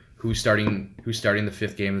 who's starting the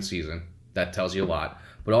fifth game of the season. That tells you a lot.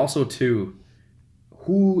 But also, two,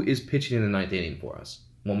 who is pitching in the ninth inning for us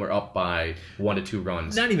when we're up by 1 to 2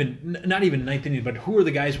 runs? Not even ninth inning, but who are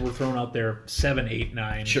the guys we're throwing out there 7, 8,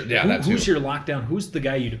 9? Sure, yeah, who's your lockdown? Who's the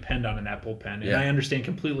guy you depend on in that bullpen? And I understand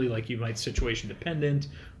completely, like, you might situation dependent,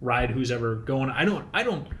 ride who's ever going.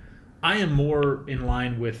 I am more in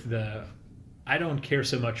line with I don't care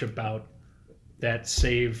so much about that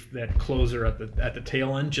save, that closer at the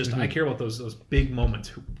tail end. Just I care about those big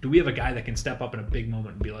moments. Do we have a guy that can step up in a big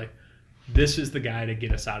moment and be like, this is the guy to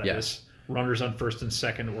get us out of this? Runners on first and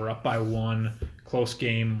second, we're up by 1, close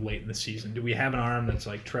game late in the season. Do we have an arm that's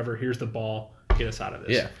like, Trevor, here's the ball, get us out of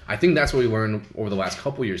this? Yeah, I think that's what we learned over the last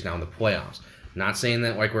couple years now in the playoffs. Not saying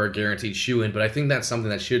that like we're a guaranteed shoo-in, but I think that's something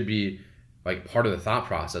that should be like part of the thought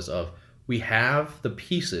process of, we have the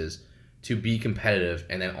pieces to be competitive,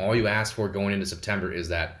 and then all you ask for going into September is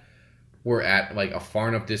that we're at like a far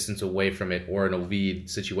enough distance away from it, or in a lead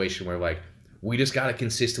situation where like we just got to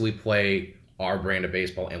consistently play our brand of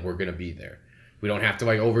baseball and we're going to be there. We don't have to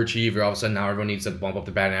like overachieve, or all of a sudden now everyone needs to bump up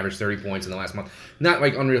the batting average 30 points in the last month. Not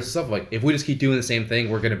like unreal stuff. Like, if we just keep doing the same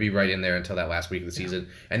thing, we're going to be right in there until that last week of the season.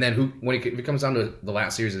 And then when it comes down to the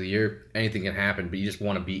last series of the year, anything can happen, but you just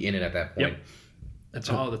want to be in it at that point. Yep. That's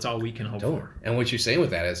all we can hope for. And what you're saying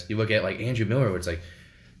with that is, you look at like Andrew Miller, where it's like,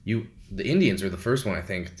 the Indians are the first one, I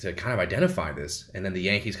think, to kind of identify this, and then the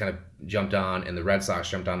Yankees kind of jumped on, and the Red Sox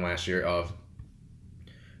jumped on last year, of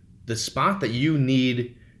the spot that you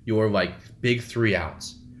need your like big 3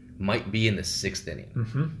 outs might be in the 6th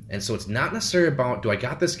inning. And so it's not necessarily about, do I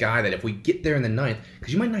got this guy that if we get there in the 9th,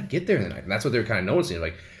 because you might not get there in the 9th, and that's what they're kind of noticing.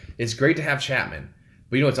 Like, it's great to have Chapman,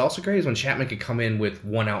 but what's also great is when Chapman could come in with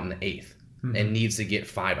 1 out in the 8th and needs to get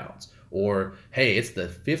 5 outs. Or, hey, it's the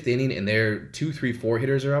 5th inning and their 2, 3, 4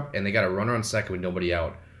 hitters are up and they got a runner on second with nobody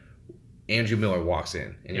out. Andrew Miller walks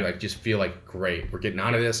in and you like just feel like, great, we're getting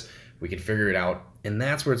out of this. We can figure it out. And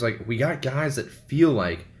that's where it's like, we got guys that feel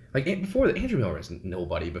like before Andrew Miller was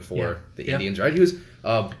nobody before the Indians, right? He was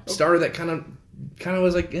a starter that kind of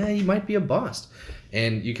was like, he might be a bust.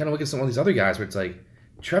 And you kind of look at some of these other guys where it's like,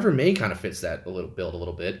 Trevor May kind of fits that build a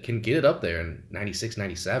little bit, can get it up there in 96,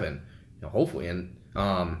 97, hopefully. And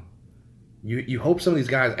you hope some of these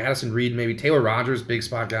guys, Addison Reed, maybe Taylor Rogers, big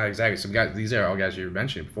spot guy, exactly. Some guys, these are all guys you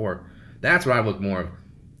mentioned before. That's what I look more of.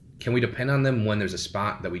 can we depend on them when there's a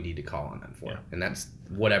spot that we need to call on them for? Yeah. And that's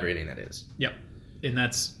whatever inning that is. Yep. And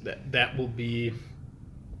that will be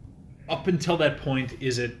up until that point.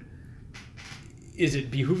 Is it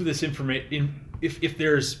behoove this information if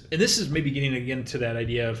there's, and this is maybe getting again to that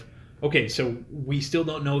idea of, okay, so we still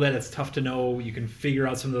don't know that. It's tough to know. You can figure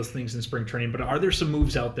out some of those things in spring training, but are there some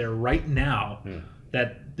moves out there right now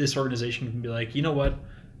that this organization can be like, you know what,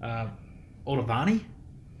 Ottavani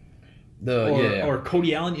or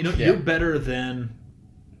Cody Allen, you're better than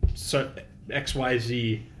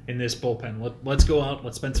XYZ in this bullpen. Let's go out.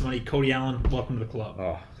 Let's spend some money. Cody Allen, welcome to the club.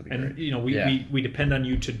 Oh, that'd be and great. we depend on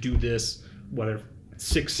you to do this, whatever,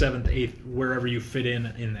 6th, 7th, 8th, wherever you fit in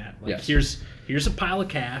that. Like, yes. Here's a pile of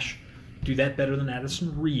cash. Do that better than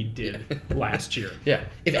Addison Reed did last year. Yeah.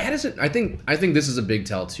 If Addison, I think this is a big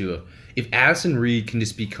tell too. If Addison Reed can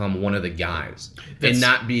just become one of the guys and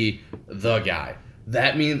not be the guy,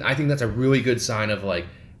 that means, I think that's a really good sign of like,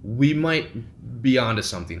 we might be onto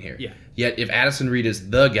something here. Yeah. Yet if Addison Reed is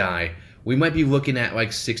the guy, we might be looking at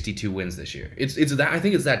like 62 wins this year. It's that, I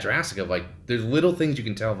think it's that drastic of like, there's little things you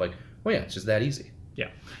can tell of like, oh yeah, it's just that easy. Yeah.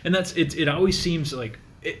 And it always seems like,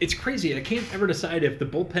 it's crazy. I can't ever decide if the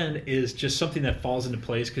bullpen is just something that falls into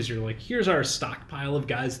place because you're like, here's our stockpile of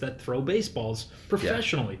guys that throw baseballs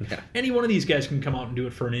professionally. Yeah. Any one of these guys can come out and do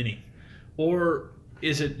it for an inning. Or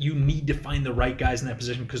is it you need to find the right guys in that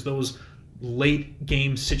position because those late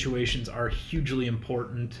game situations are hugely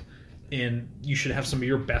important and you should have some of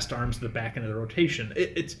your best arms in the back end of the rotation.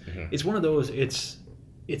 It's one of those,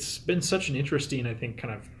 it's been such an interesting, I think,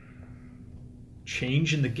 kind of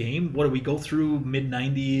change in the game. What do we go through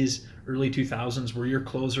mid-90s, early 2000s where your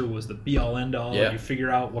closer was the be-all end-all? Yeah. You figure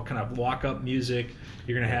out what kind of walk-up music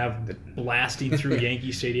you're going to have blasting through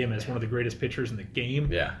Yankee Stadium as one of the greatest pitchers in the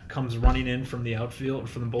game. Yeah. Comes running in from the outfield,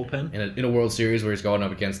 from the bullpen. In a World Series where he's going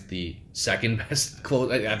up against the second best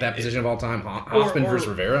close at that position of all time, Hoffman versus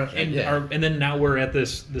Rivera. And then now we're at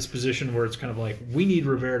this position where it's kind of like, we need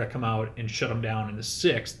Rivera to come out and shut him down in the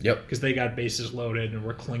 6th. Yep. Because they got bases loaded and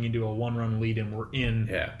we're clinging to a 1-run lead and we're in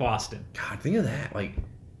Boston. God, think of that. Like,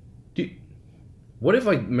 dude, what if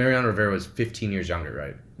like Mariano Rivera was 15 years younger,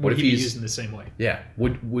 right? What if he'd be he's used in the same way? Yeah.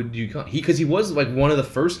 Would you come? Because he was like one of the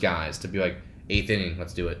first guys to be like, 8th inning,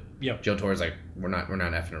 let's do it. Yep. Joe Torre's like, we're not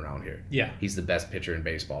effing around here. Yeah. He's the best pitcher in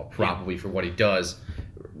baseball, probably for what he does.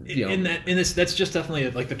 That's just definitely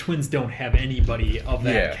like the Twins don't have anybody of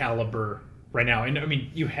that caliber right now. And I mean,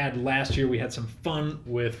 you had last year, we had some fun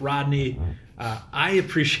with Rodney. I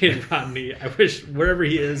appreciated Rodney. I wish wherever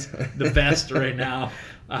he is, the best right now.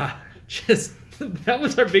 That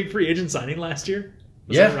was our big free agent signing last year.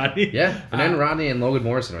 Was that Rodney? Yeah. Fernando Rodney and Logan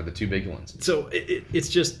Morrison are the two big ones. So it's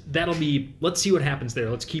just, that'll be, let's see what happens there.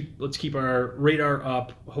 Let's keep our radar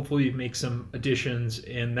up. Hopefully make some additions.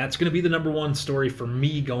 And that's going to be the number one story for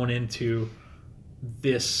me going into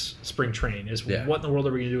this spring training is what in the world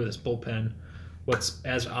are we going to do with this bullpen? What's,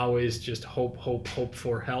 as always, just hope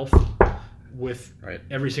for health with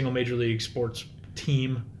every single Major League sports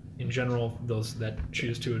team. In general, those that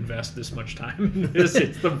choose to invest this much time in this,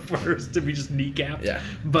 it's the first to be just kneecapped. Yeah.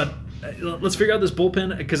 But let's figure out this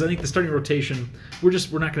bullpen because I think the starting rotation, we're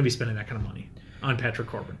not going to be spending that kind of money on Patrick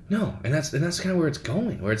Corbin. No, and that's kind of where it's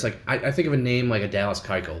going. Where it's like I think of a name like a Dallas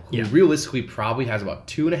Keuchel, who realistically probably has about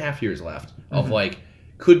 2.5 years left of like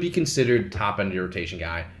could be considered top end of your rotation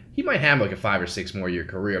guy. He might have like a 5 or 6 more year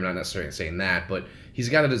career. I'm not necessarily saying that, but he's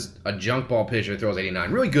got a junk ball pitcher, throws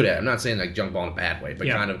 89, really good at it. I'm not saying like junk ball in a bad way, but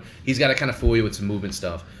kind of he's got to kind of fool you with some movement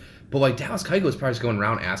stuff. But like Dallas Keuchel is probably just going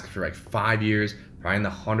around asking for like 5 years, probably in the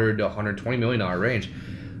 $100 to $120 million range.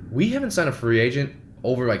 We haven't signed a free agent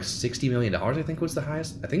over like $60 million. I think was the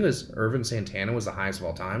highest. I think it was Irvin Santana was the highest of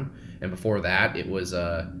all time, and before that it was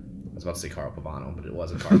I was about to say Carl Pavano, but it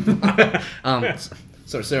wasn't Carl Pavano.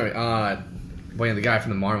 So sorry. Blanking the guy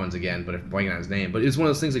from the Marlins again, but blanking on his name. But it's one of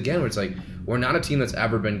those things again where it's like we're not a team that's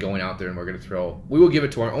ever been going out there and we're going to throw. We will give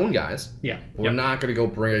it to our own guys. Yeah. But we're not going to go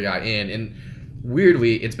bring a guy in. And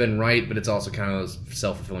weirdly, it's been right, but it's also kind of those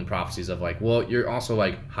self-fulfilling prophecies of like, well, you're also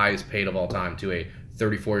like highest paid of all time to a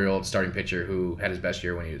 34-year-old starting pitcher who had his best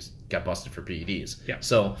year when he got busted for PEDs. Yeah.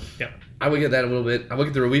 So I look at that a little bit. I look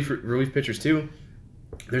at the relief pitchers too.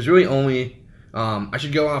 There's really only. I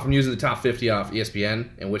should go off. I'm using the top 50 off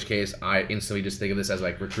ESPN, in which case I instantly just think of this as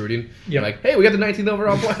like recruiting. Yeah. Like, hey, we got the 19th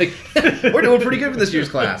overall pick. We're doing pretty good for this year's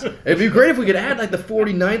class. It'd be great if we could add like the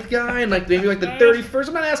 49th guy and like maybe like the 31st.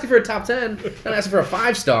 I'm not asking for a top 10. I'm not asking for a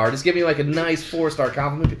 5-star. Just give me like a nice 4-star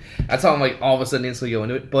compliment. That's how I'm like all of a sudden instantly go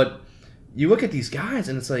into it. But you look at these guys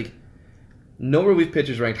and it's like no relief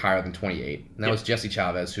pitchers ranked higher than 28. And that was Jesse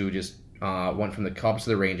Chavez, who just went from the Cubs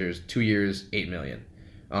to the Rangers, 2 years, $8 million.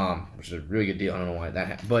 which is a really good deal. I don't know why that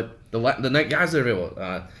happened. But the guys that are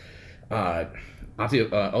available,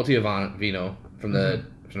 Ottavino from the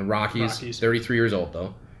Rockies, 33 years old,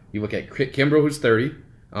 though. You look at Kimbrel, who's 30.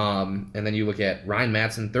 And then you look at Ryan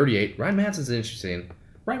Madson, 38. Ryan Madson's interesting.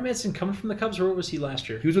 Ryan Madson coming from the Cubs, or what was he last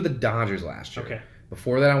year? He was with the Dodgers last year. Okay.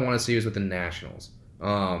 Before that, I want to say he was with the Nationals.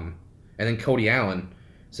 And then Cody Allen,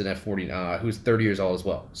 sitting at 40, who's 30 years old as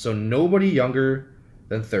well. So nobody younger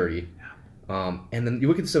than 30. And then you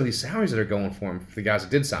look at some of these salaries that are going for him, for the guys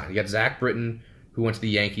that did sign. You got Zach Britton, who went to the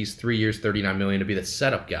Yankees, 3 years, $39 million to be the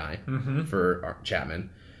setup guy for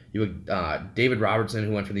Chapman. You look David Robertson,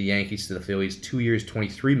 who went from the Yankees to the Phillies, 2 years,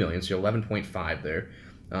 $23 million, so 11.5 there.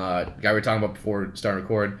 Guy we were talking about before starting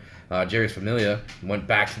record, Jerry's Familia, went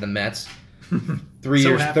back to the Mets. 3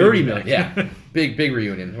 years, $30 million. Yeah, big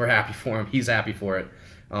reunion. We're happy for him. He's happy for it.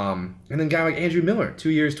 And then a guy like Andrew Miller, 2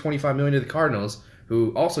 years, $25 million to the Cardinals,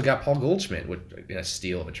 who also got Paul Goldschmidt in a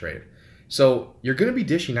steal of a trade. So you're going to be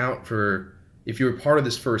dishing out for, if you were part of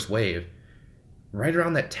this first wave, right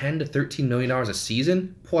around that $10 to $13 million a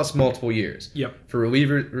season, plus multiple years. Yep. For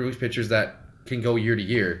relief pitchers that can go year to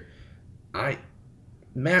year.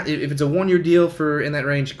 Matt, if it's a 1 year deal for in that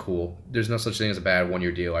range, cool. There's no such thing as a bad 1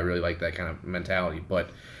 year deal. I really like that kind of mentality. But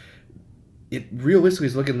it realistically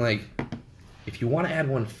is looking like if you want to add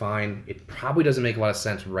one, fine. It probably doesn't make a lot of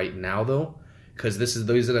sense right now, though, because these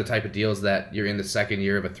are the type of deals that you're in the second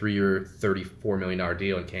year of a 3 year, $34 million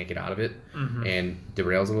deal and can't get out of it and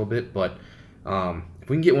derails a little bit. But if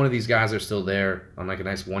we can get one of these guys that are still there on like a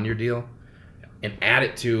nice 1 year deal, and add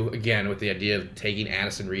it to, again, with the idea of taking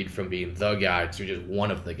Addison Reed from being the guy to just one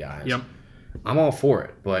of the guys. Yep. I'm all for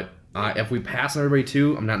it. But if we pass on everybody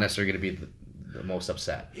too, I'm not necessarily going to be the most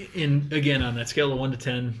upset. And again, on that scale of 1 to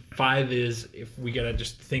 10, 5 is, if we got to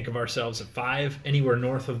just think of ourselves at 5, anywhere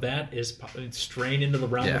north of that is straying into the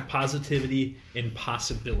realm of positivity and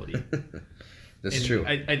possibility. That's true.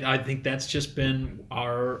 I think that's just been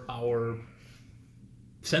our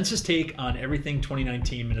census take on everything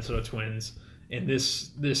 2019 Minnesota Twins. And the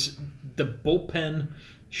bullpen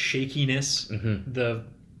shakiness, the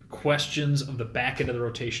questions of the back end of the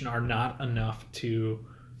rotation are not enough to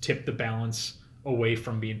tip the balance away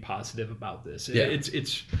from being positive about this.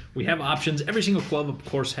 It's we have options. Every single club, of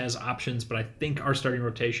course, has options, but I think our starting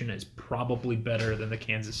rotation is probably better than the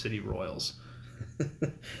Kansas City Royals.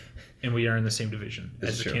 And we are in the same division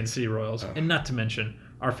as the Kansas City Royals. And not to mention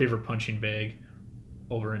our favorite punching bag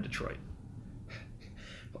over in Detroit.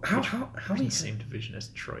 How in the same division as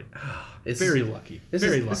Detroit? It's very lucky. Lucky. This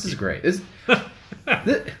is great.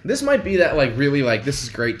 This might be that this is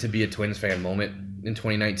great to be a Twins fan moment in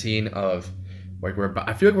 2019 of like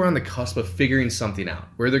I feel like we're on the cusp of figuring something out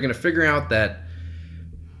where they're going to figure out that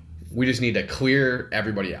we just need to clear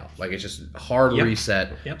everybody out. Like it's just hard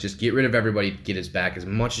reset. Yep. Just get rid of everybody, get us back as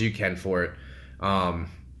much as you can for it.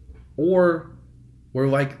 Or we're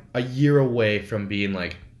like a year away from being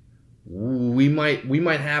like, we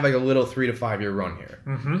might have like a little 3 to 5 year run here,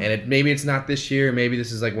 and maybe it's not this year. Maybe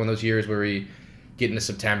this is like one of those years where we get into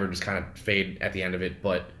September and just kind of fade at the end of it.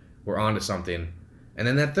 But we're on to something, and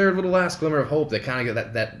then that third little last glimmer of hope that kind of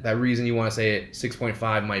that reason you want to say it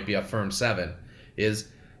 6.5 might be a firm 7 is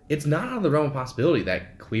it's not out of the realm of possibility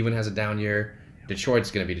that Cleveland has a down year. Detroit's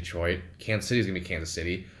going to be Detroit. Kansas City's going to be Kansas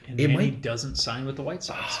City. And Manny doesn't sign with the White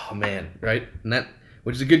Sox. Oh man, right? And that,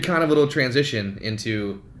 which is a good kind of little transition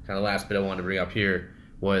into. Kind of the last bit I wanted to bring up here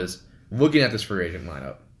was looking at this free agent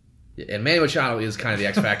lineup. And Manny Machado is kind of the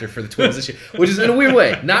X factor for the Twins this year, which is in a weird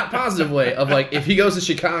way, not positive way, of like if he goes to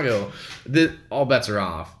Chicago, all bets are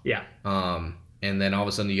off. Yeah. And then all of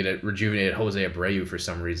a sudden you get a rejuvenated Jose Abreu for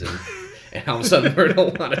some reason, and all of a sudden we're in a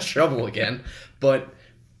lot of trouble again. But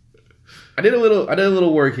I did a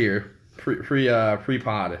little work here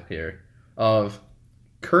pre-pod here of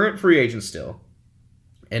current free agents still,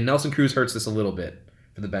 and Nelson Cruz hurts this a little bit.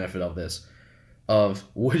 For the benefit of this, of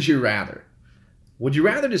would you rather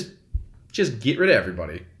just get rid of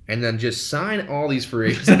everybody and then just sign all these free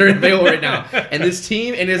agents that are available right now and this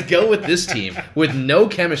team and just go with this team with no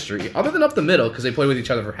chemistry other than up the middle because they played with each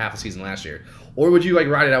other for half a season last year, or would you like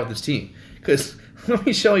ride it out with this team? Because let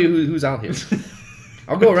me show you who's out here.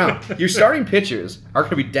 I'll go around. Your starting pitchers are going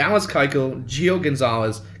to be Dallas Keuchel, Gio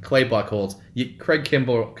Gonzalez, Clay Buchholz, Craig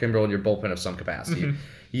Kimbrel in your bullpen of some capacity.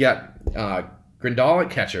 You got Grandal at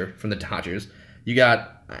catcher from the Dodgers. You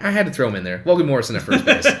got, I had to throw him in there, Logan Morrison at first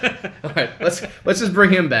base. All right, let's just bring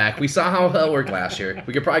him back. We saw how that worked last year.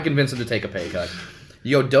 We could probably convince him to take a pay cut.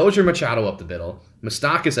 You go Dozier Machado up the middle.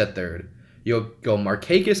 Moustakas at third. You go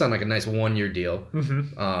Markakis on like a nice 1 year deal.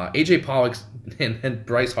 AJ Pollock and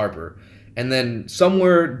Bryce Harper. And then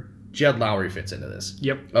somewhere Jed Lowry fits into this.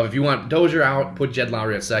 Yep. If you want Dozier out, put Jed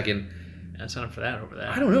Lowry at second. That's not for that over that.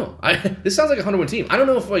 I don't know. This sounds like a 100-win team. I don't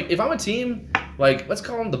know if I'm a team, let's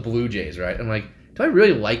call them the Blue Jays, right? I'm like, do I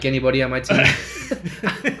really like anybody on my team?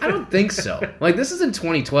 I don't think so. This is in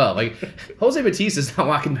 2012. Jose Batista's not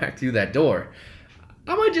walking back through that door.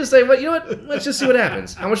 I might just say, you know what? Let's just see what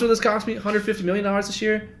happens. How much will this cost me? $150 million this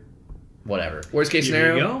year? Whatever. Worst case Here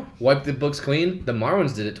you scenario, go. wipe the books clean. The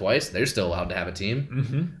Marlins did it twice. They're still allowed to have a team.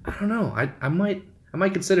 Mm-hmm. I don't know. I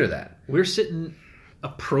might consider that. We're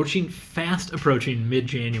fast approaching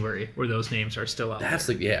mid-January where those names are still out. That's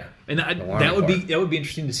there. And alarming that would part. be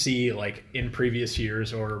interesting to see in previous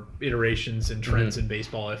years or iterations and trends in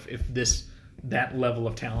baseball if that level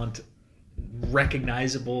of talent,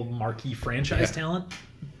 recognizable marquee franchise talent,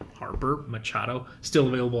 Harper, Machado, still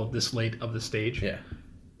available at this late of the stage. Yeah.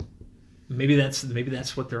 Maybe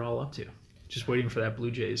that's what they're all up to. Just waiting for that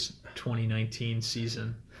Blue Jays 2019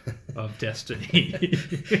 season of destiny.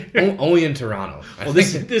 Only in Toronto.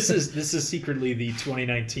 This is secretly the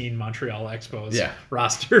 2019 Montreal Expos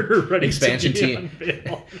roster ready expansion to be team.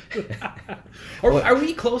 unveiled. Are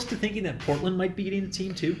we close to thinking that Portland might be getting a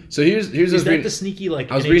team too? So here's the sneaky I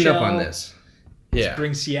was NHL, reading up on this. Yeah.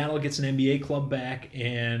 Bring Seattle gets an NBA club back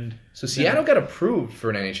and So Seattle got approved for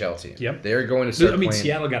an NHL team. Yep. They're going to start playing.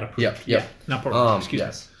 Seattle got approved. Yep. Yeah, not Portland. Excuse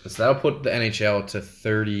me. So that'll put the NHL to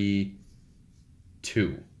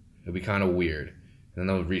 32. It'll be kind of weird. And then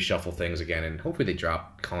they'll reshuffle things again, and hopefully they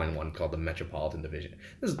drop calling one called the Metropolitan Division.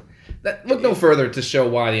 Look no further to show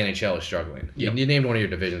why the NHL is struggling. Yep. You named one of your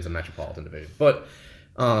divisions the Metropolitan Division. But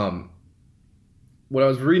what I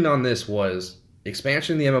was reading on this was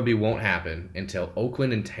expansion in the MLB won't happen until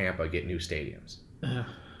Oakland and Tampa get new stadiums.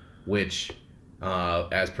 Which,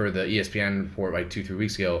 as per the ESPN report 2-3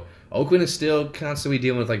 weeks ago, Oakland is still constantly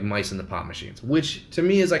dealing with mice in the pot machines. Which to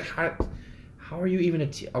me is how are you even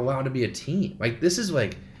allowed to be a team? This is I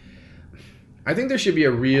think there should be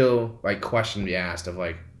a real question to be asked of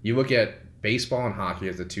you look at baseball and hockey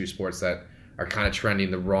as the two sports that are kind of trending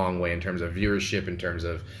the wrong way in terms of viewership, in terms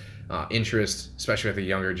of interest, especially with the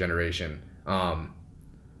younger generation,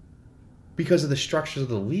 because of the structures of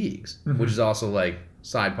the leagues, which is also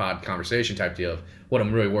side pod conversation type deal of what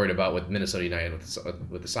I'm really worried about with Minnesota United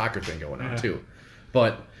with the soccer thing going on too.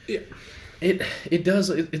 But it does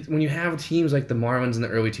when you have teams like the Marlins in the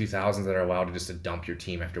early 2000s that are allowed to just dump your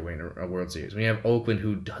team after winning a World Series. When you have Oakland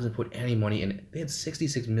who doesn't put any money in, they had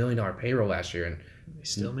 $66 million payroll last year and they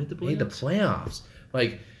still made the playoffs.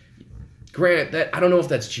 Granted, that I don't know if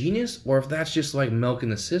that's genius or if that's just milking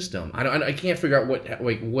the system. I can't figure out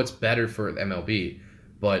what's better for MLB,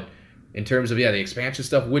 but in terms of the expansion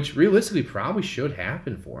stuff, which realistically probably should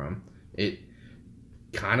happen for them, it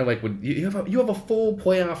kind of when you have a full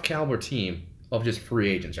playoff caliber team of just free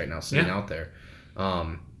agents right now sitting out there.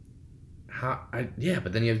 But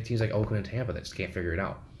then you have teams like Oakland and Tampa that just can't figure it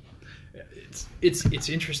out. It's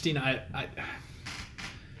interesting.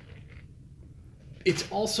 It's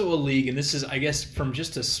also a league, and this is, I guess, from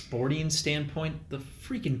just a sporting standpoint, the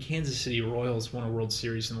freaking Kansas City Royals won a World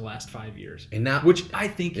Series in the last 5 years. Which I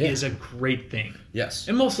think is a great thing. Yes.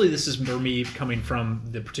 And mostly this is for me coming from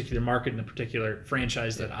the particular market and the particular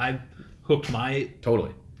franchise that I've hooked my...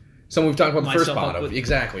 Totally. So we've talked about the first myself pod of...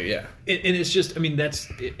 Exactly, yeah. And it's just,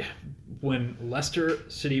 that's... When Leicester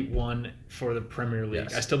City won for the Premier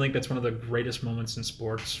League, I still think that's one of the greatest moments in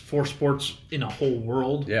sports, for sports in a whole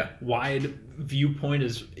world. Wide viewpoint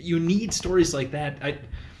is you need stories like that.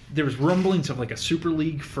 There was rumblings of a Super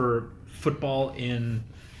League for football in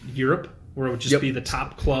Europe, where it would just be the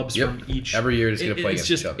top clubs from each. Every year, it's going to play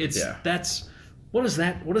against each other. That's what does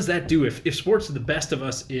that do? If sports, the best of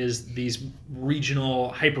us is these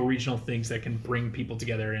regional, hyper regional things that can bring people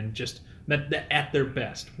together and just. That at their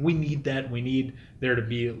best. We need that. We need there to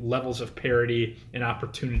be levels of parity and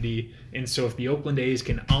opportunity. And so if the Oakland A's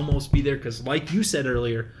can almost be there, because like you said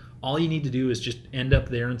earlier, all you need to do is just end up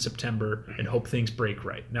there in September and hope things break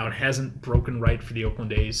right. Now, it hasn't broken right for the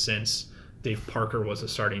Oakland A's since Dave Parker was a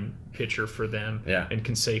starting pitcher for them, and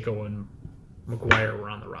Canseco and McGuire were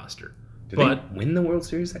on the roster. Did they win the World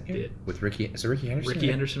Series that year? With Ricky Henderson? Ricky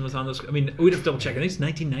Henderson was on those. We'd have to double check. I think it's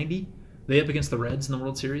 1990. They up against the Reds in the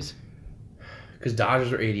World Series. Because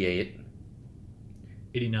Dodgers were 88.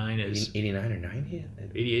 89 is... 89 or 90?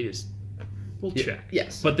 88 is... We'll check.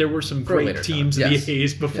 Yes. But there were some great teams in the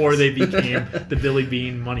A's before they became the Billy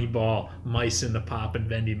Bean, Moneyball, Mice in the Pop and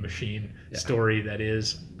Vending Machine story that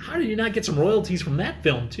is... How did you not get some royalties from that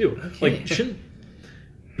film, too? Shouldn't...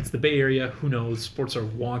 It's the Bay Area. Who knows? Sports are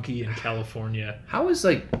wonky in California. How is,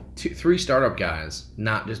 3 startup guys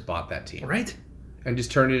not just bought that team? Right? And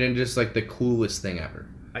just turned it into just, the coolest thing ever.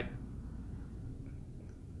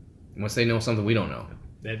 unless they know something we don't know.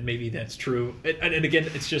 That maybe that's true. And again,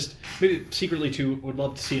 it's just maybe secretly too. Would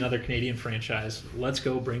love to see another Canadian franchise. Let's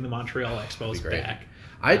go bring the Montreal Expos back.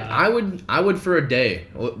 I would for a day,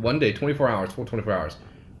 one day, 24 hours,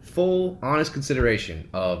 full honest consideration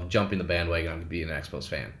of jumping the bandwagon to be an Expos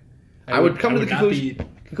fan. I would come to the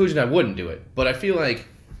conclusion I wouldn't do it, but I feel like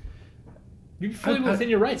you're fully within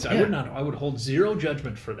your rights. Yeah. I would hold zero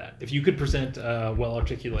judgment for that. If you could present a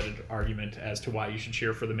well-articulated argument as to why you should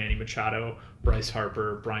cheer for the Manny Machado, Bryce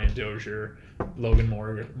Harper, Brian Dozier, Logan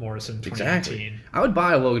Morrison 2019. Exactly. I would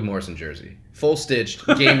buy a Logan Morrison jersey. Full stitched,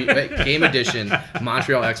 game edition,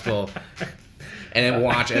 Montreal Expo. And then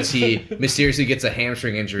watch as he mysteriously gets a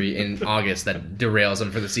hamstring injury in August that derails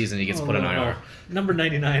him for the season. He gets put on IR. Number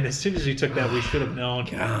 99, as soon as you took that, we should have known.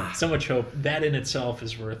 God. So much hope. That in itself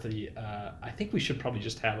is worth the... I think we should probably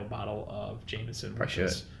just have a bottle of Jameson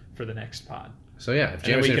for the next pod. So yeah, if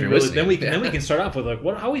Jameson, then we can start off with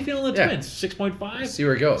how are we feeling the Twins? 6.5? See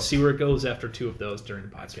where it goes. See where it goes after 2 of those during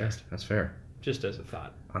the podcast. That's fair. Just as a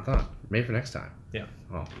thought. Maybe for next time. Yeah.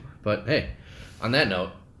 Oh, but hey, on that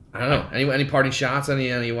note, I don't know. Any parting shots?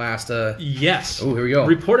 Any last? Yes. Oh, here we go.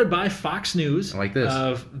 Reported by Fox News. I like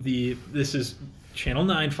this. This is Channel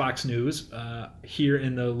 9 Fox News here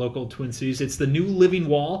in the local Twin Cities. It's the new living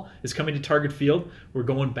wall is coming to Target Field. We're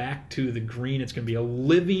going back to the green. It's going to be a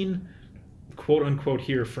living, quote unquote,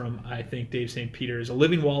 here from I think Dave St. Peter's, a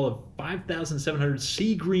living wall of 5,700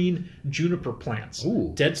 sea green juniper plants.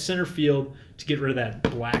 Ooh. Dead center field to get rid of that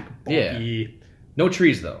black bulky. Yeah. No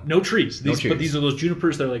trees, though. No trees. But these are those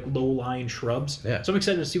junipers. They're like low-lying shrubs. Yeah. So I'm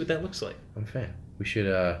excited to see what that looks like. I'm a fan. We should,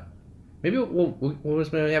 maybe we'll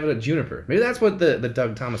just have a juniper. Maybe that's what the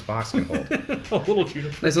Doug Thomas box can hold. A little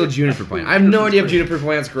juniper. Nice little juniper plant. I have no idea if juniper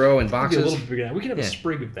plants grow in boxes. A little bigger. We can have a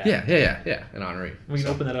sprig of that. Yeah. An honorary. We can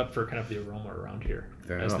open that up for kind of the aroma around here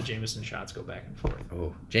as the Jameson shots go back and forth.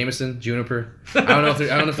 Oh, Jameson, juniper. I don't know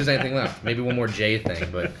if there's anything left. Maybe one more J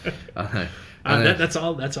thing, but... that's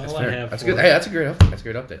all I have. That's good. Hey, that's a great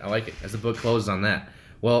update. I like it. As the book closes on that.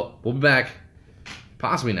 Well, we'll be back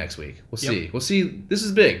possibly next week. We'll see. We'll see. This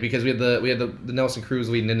is big because we had the Nelson Cruz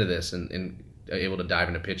leading into this and able to dive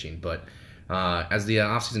into pitching. But as the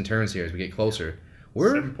offseason turns here, as we get closer,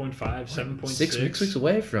 we're 7.5, 7.6. 6 weeks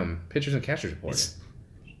away from pitchers and catchers reporting.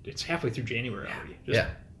 It's halfway through January already. Yeah.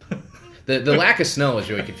 The lack of snow is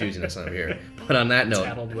really confusing us over here. But on that note,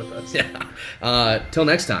 saddled with us. Yeah. Till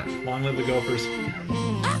next time. Long live the Gophers.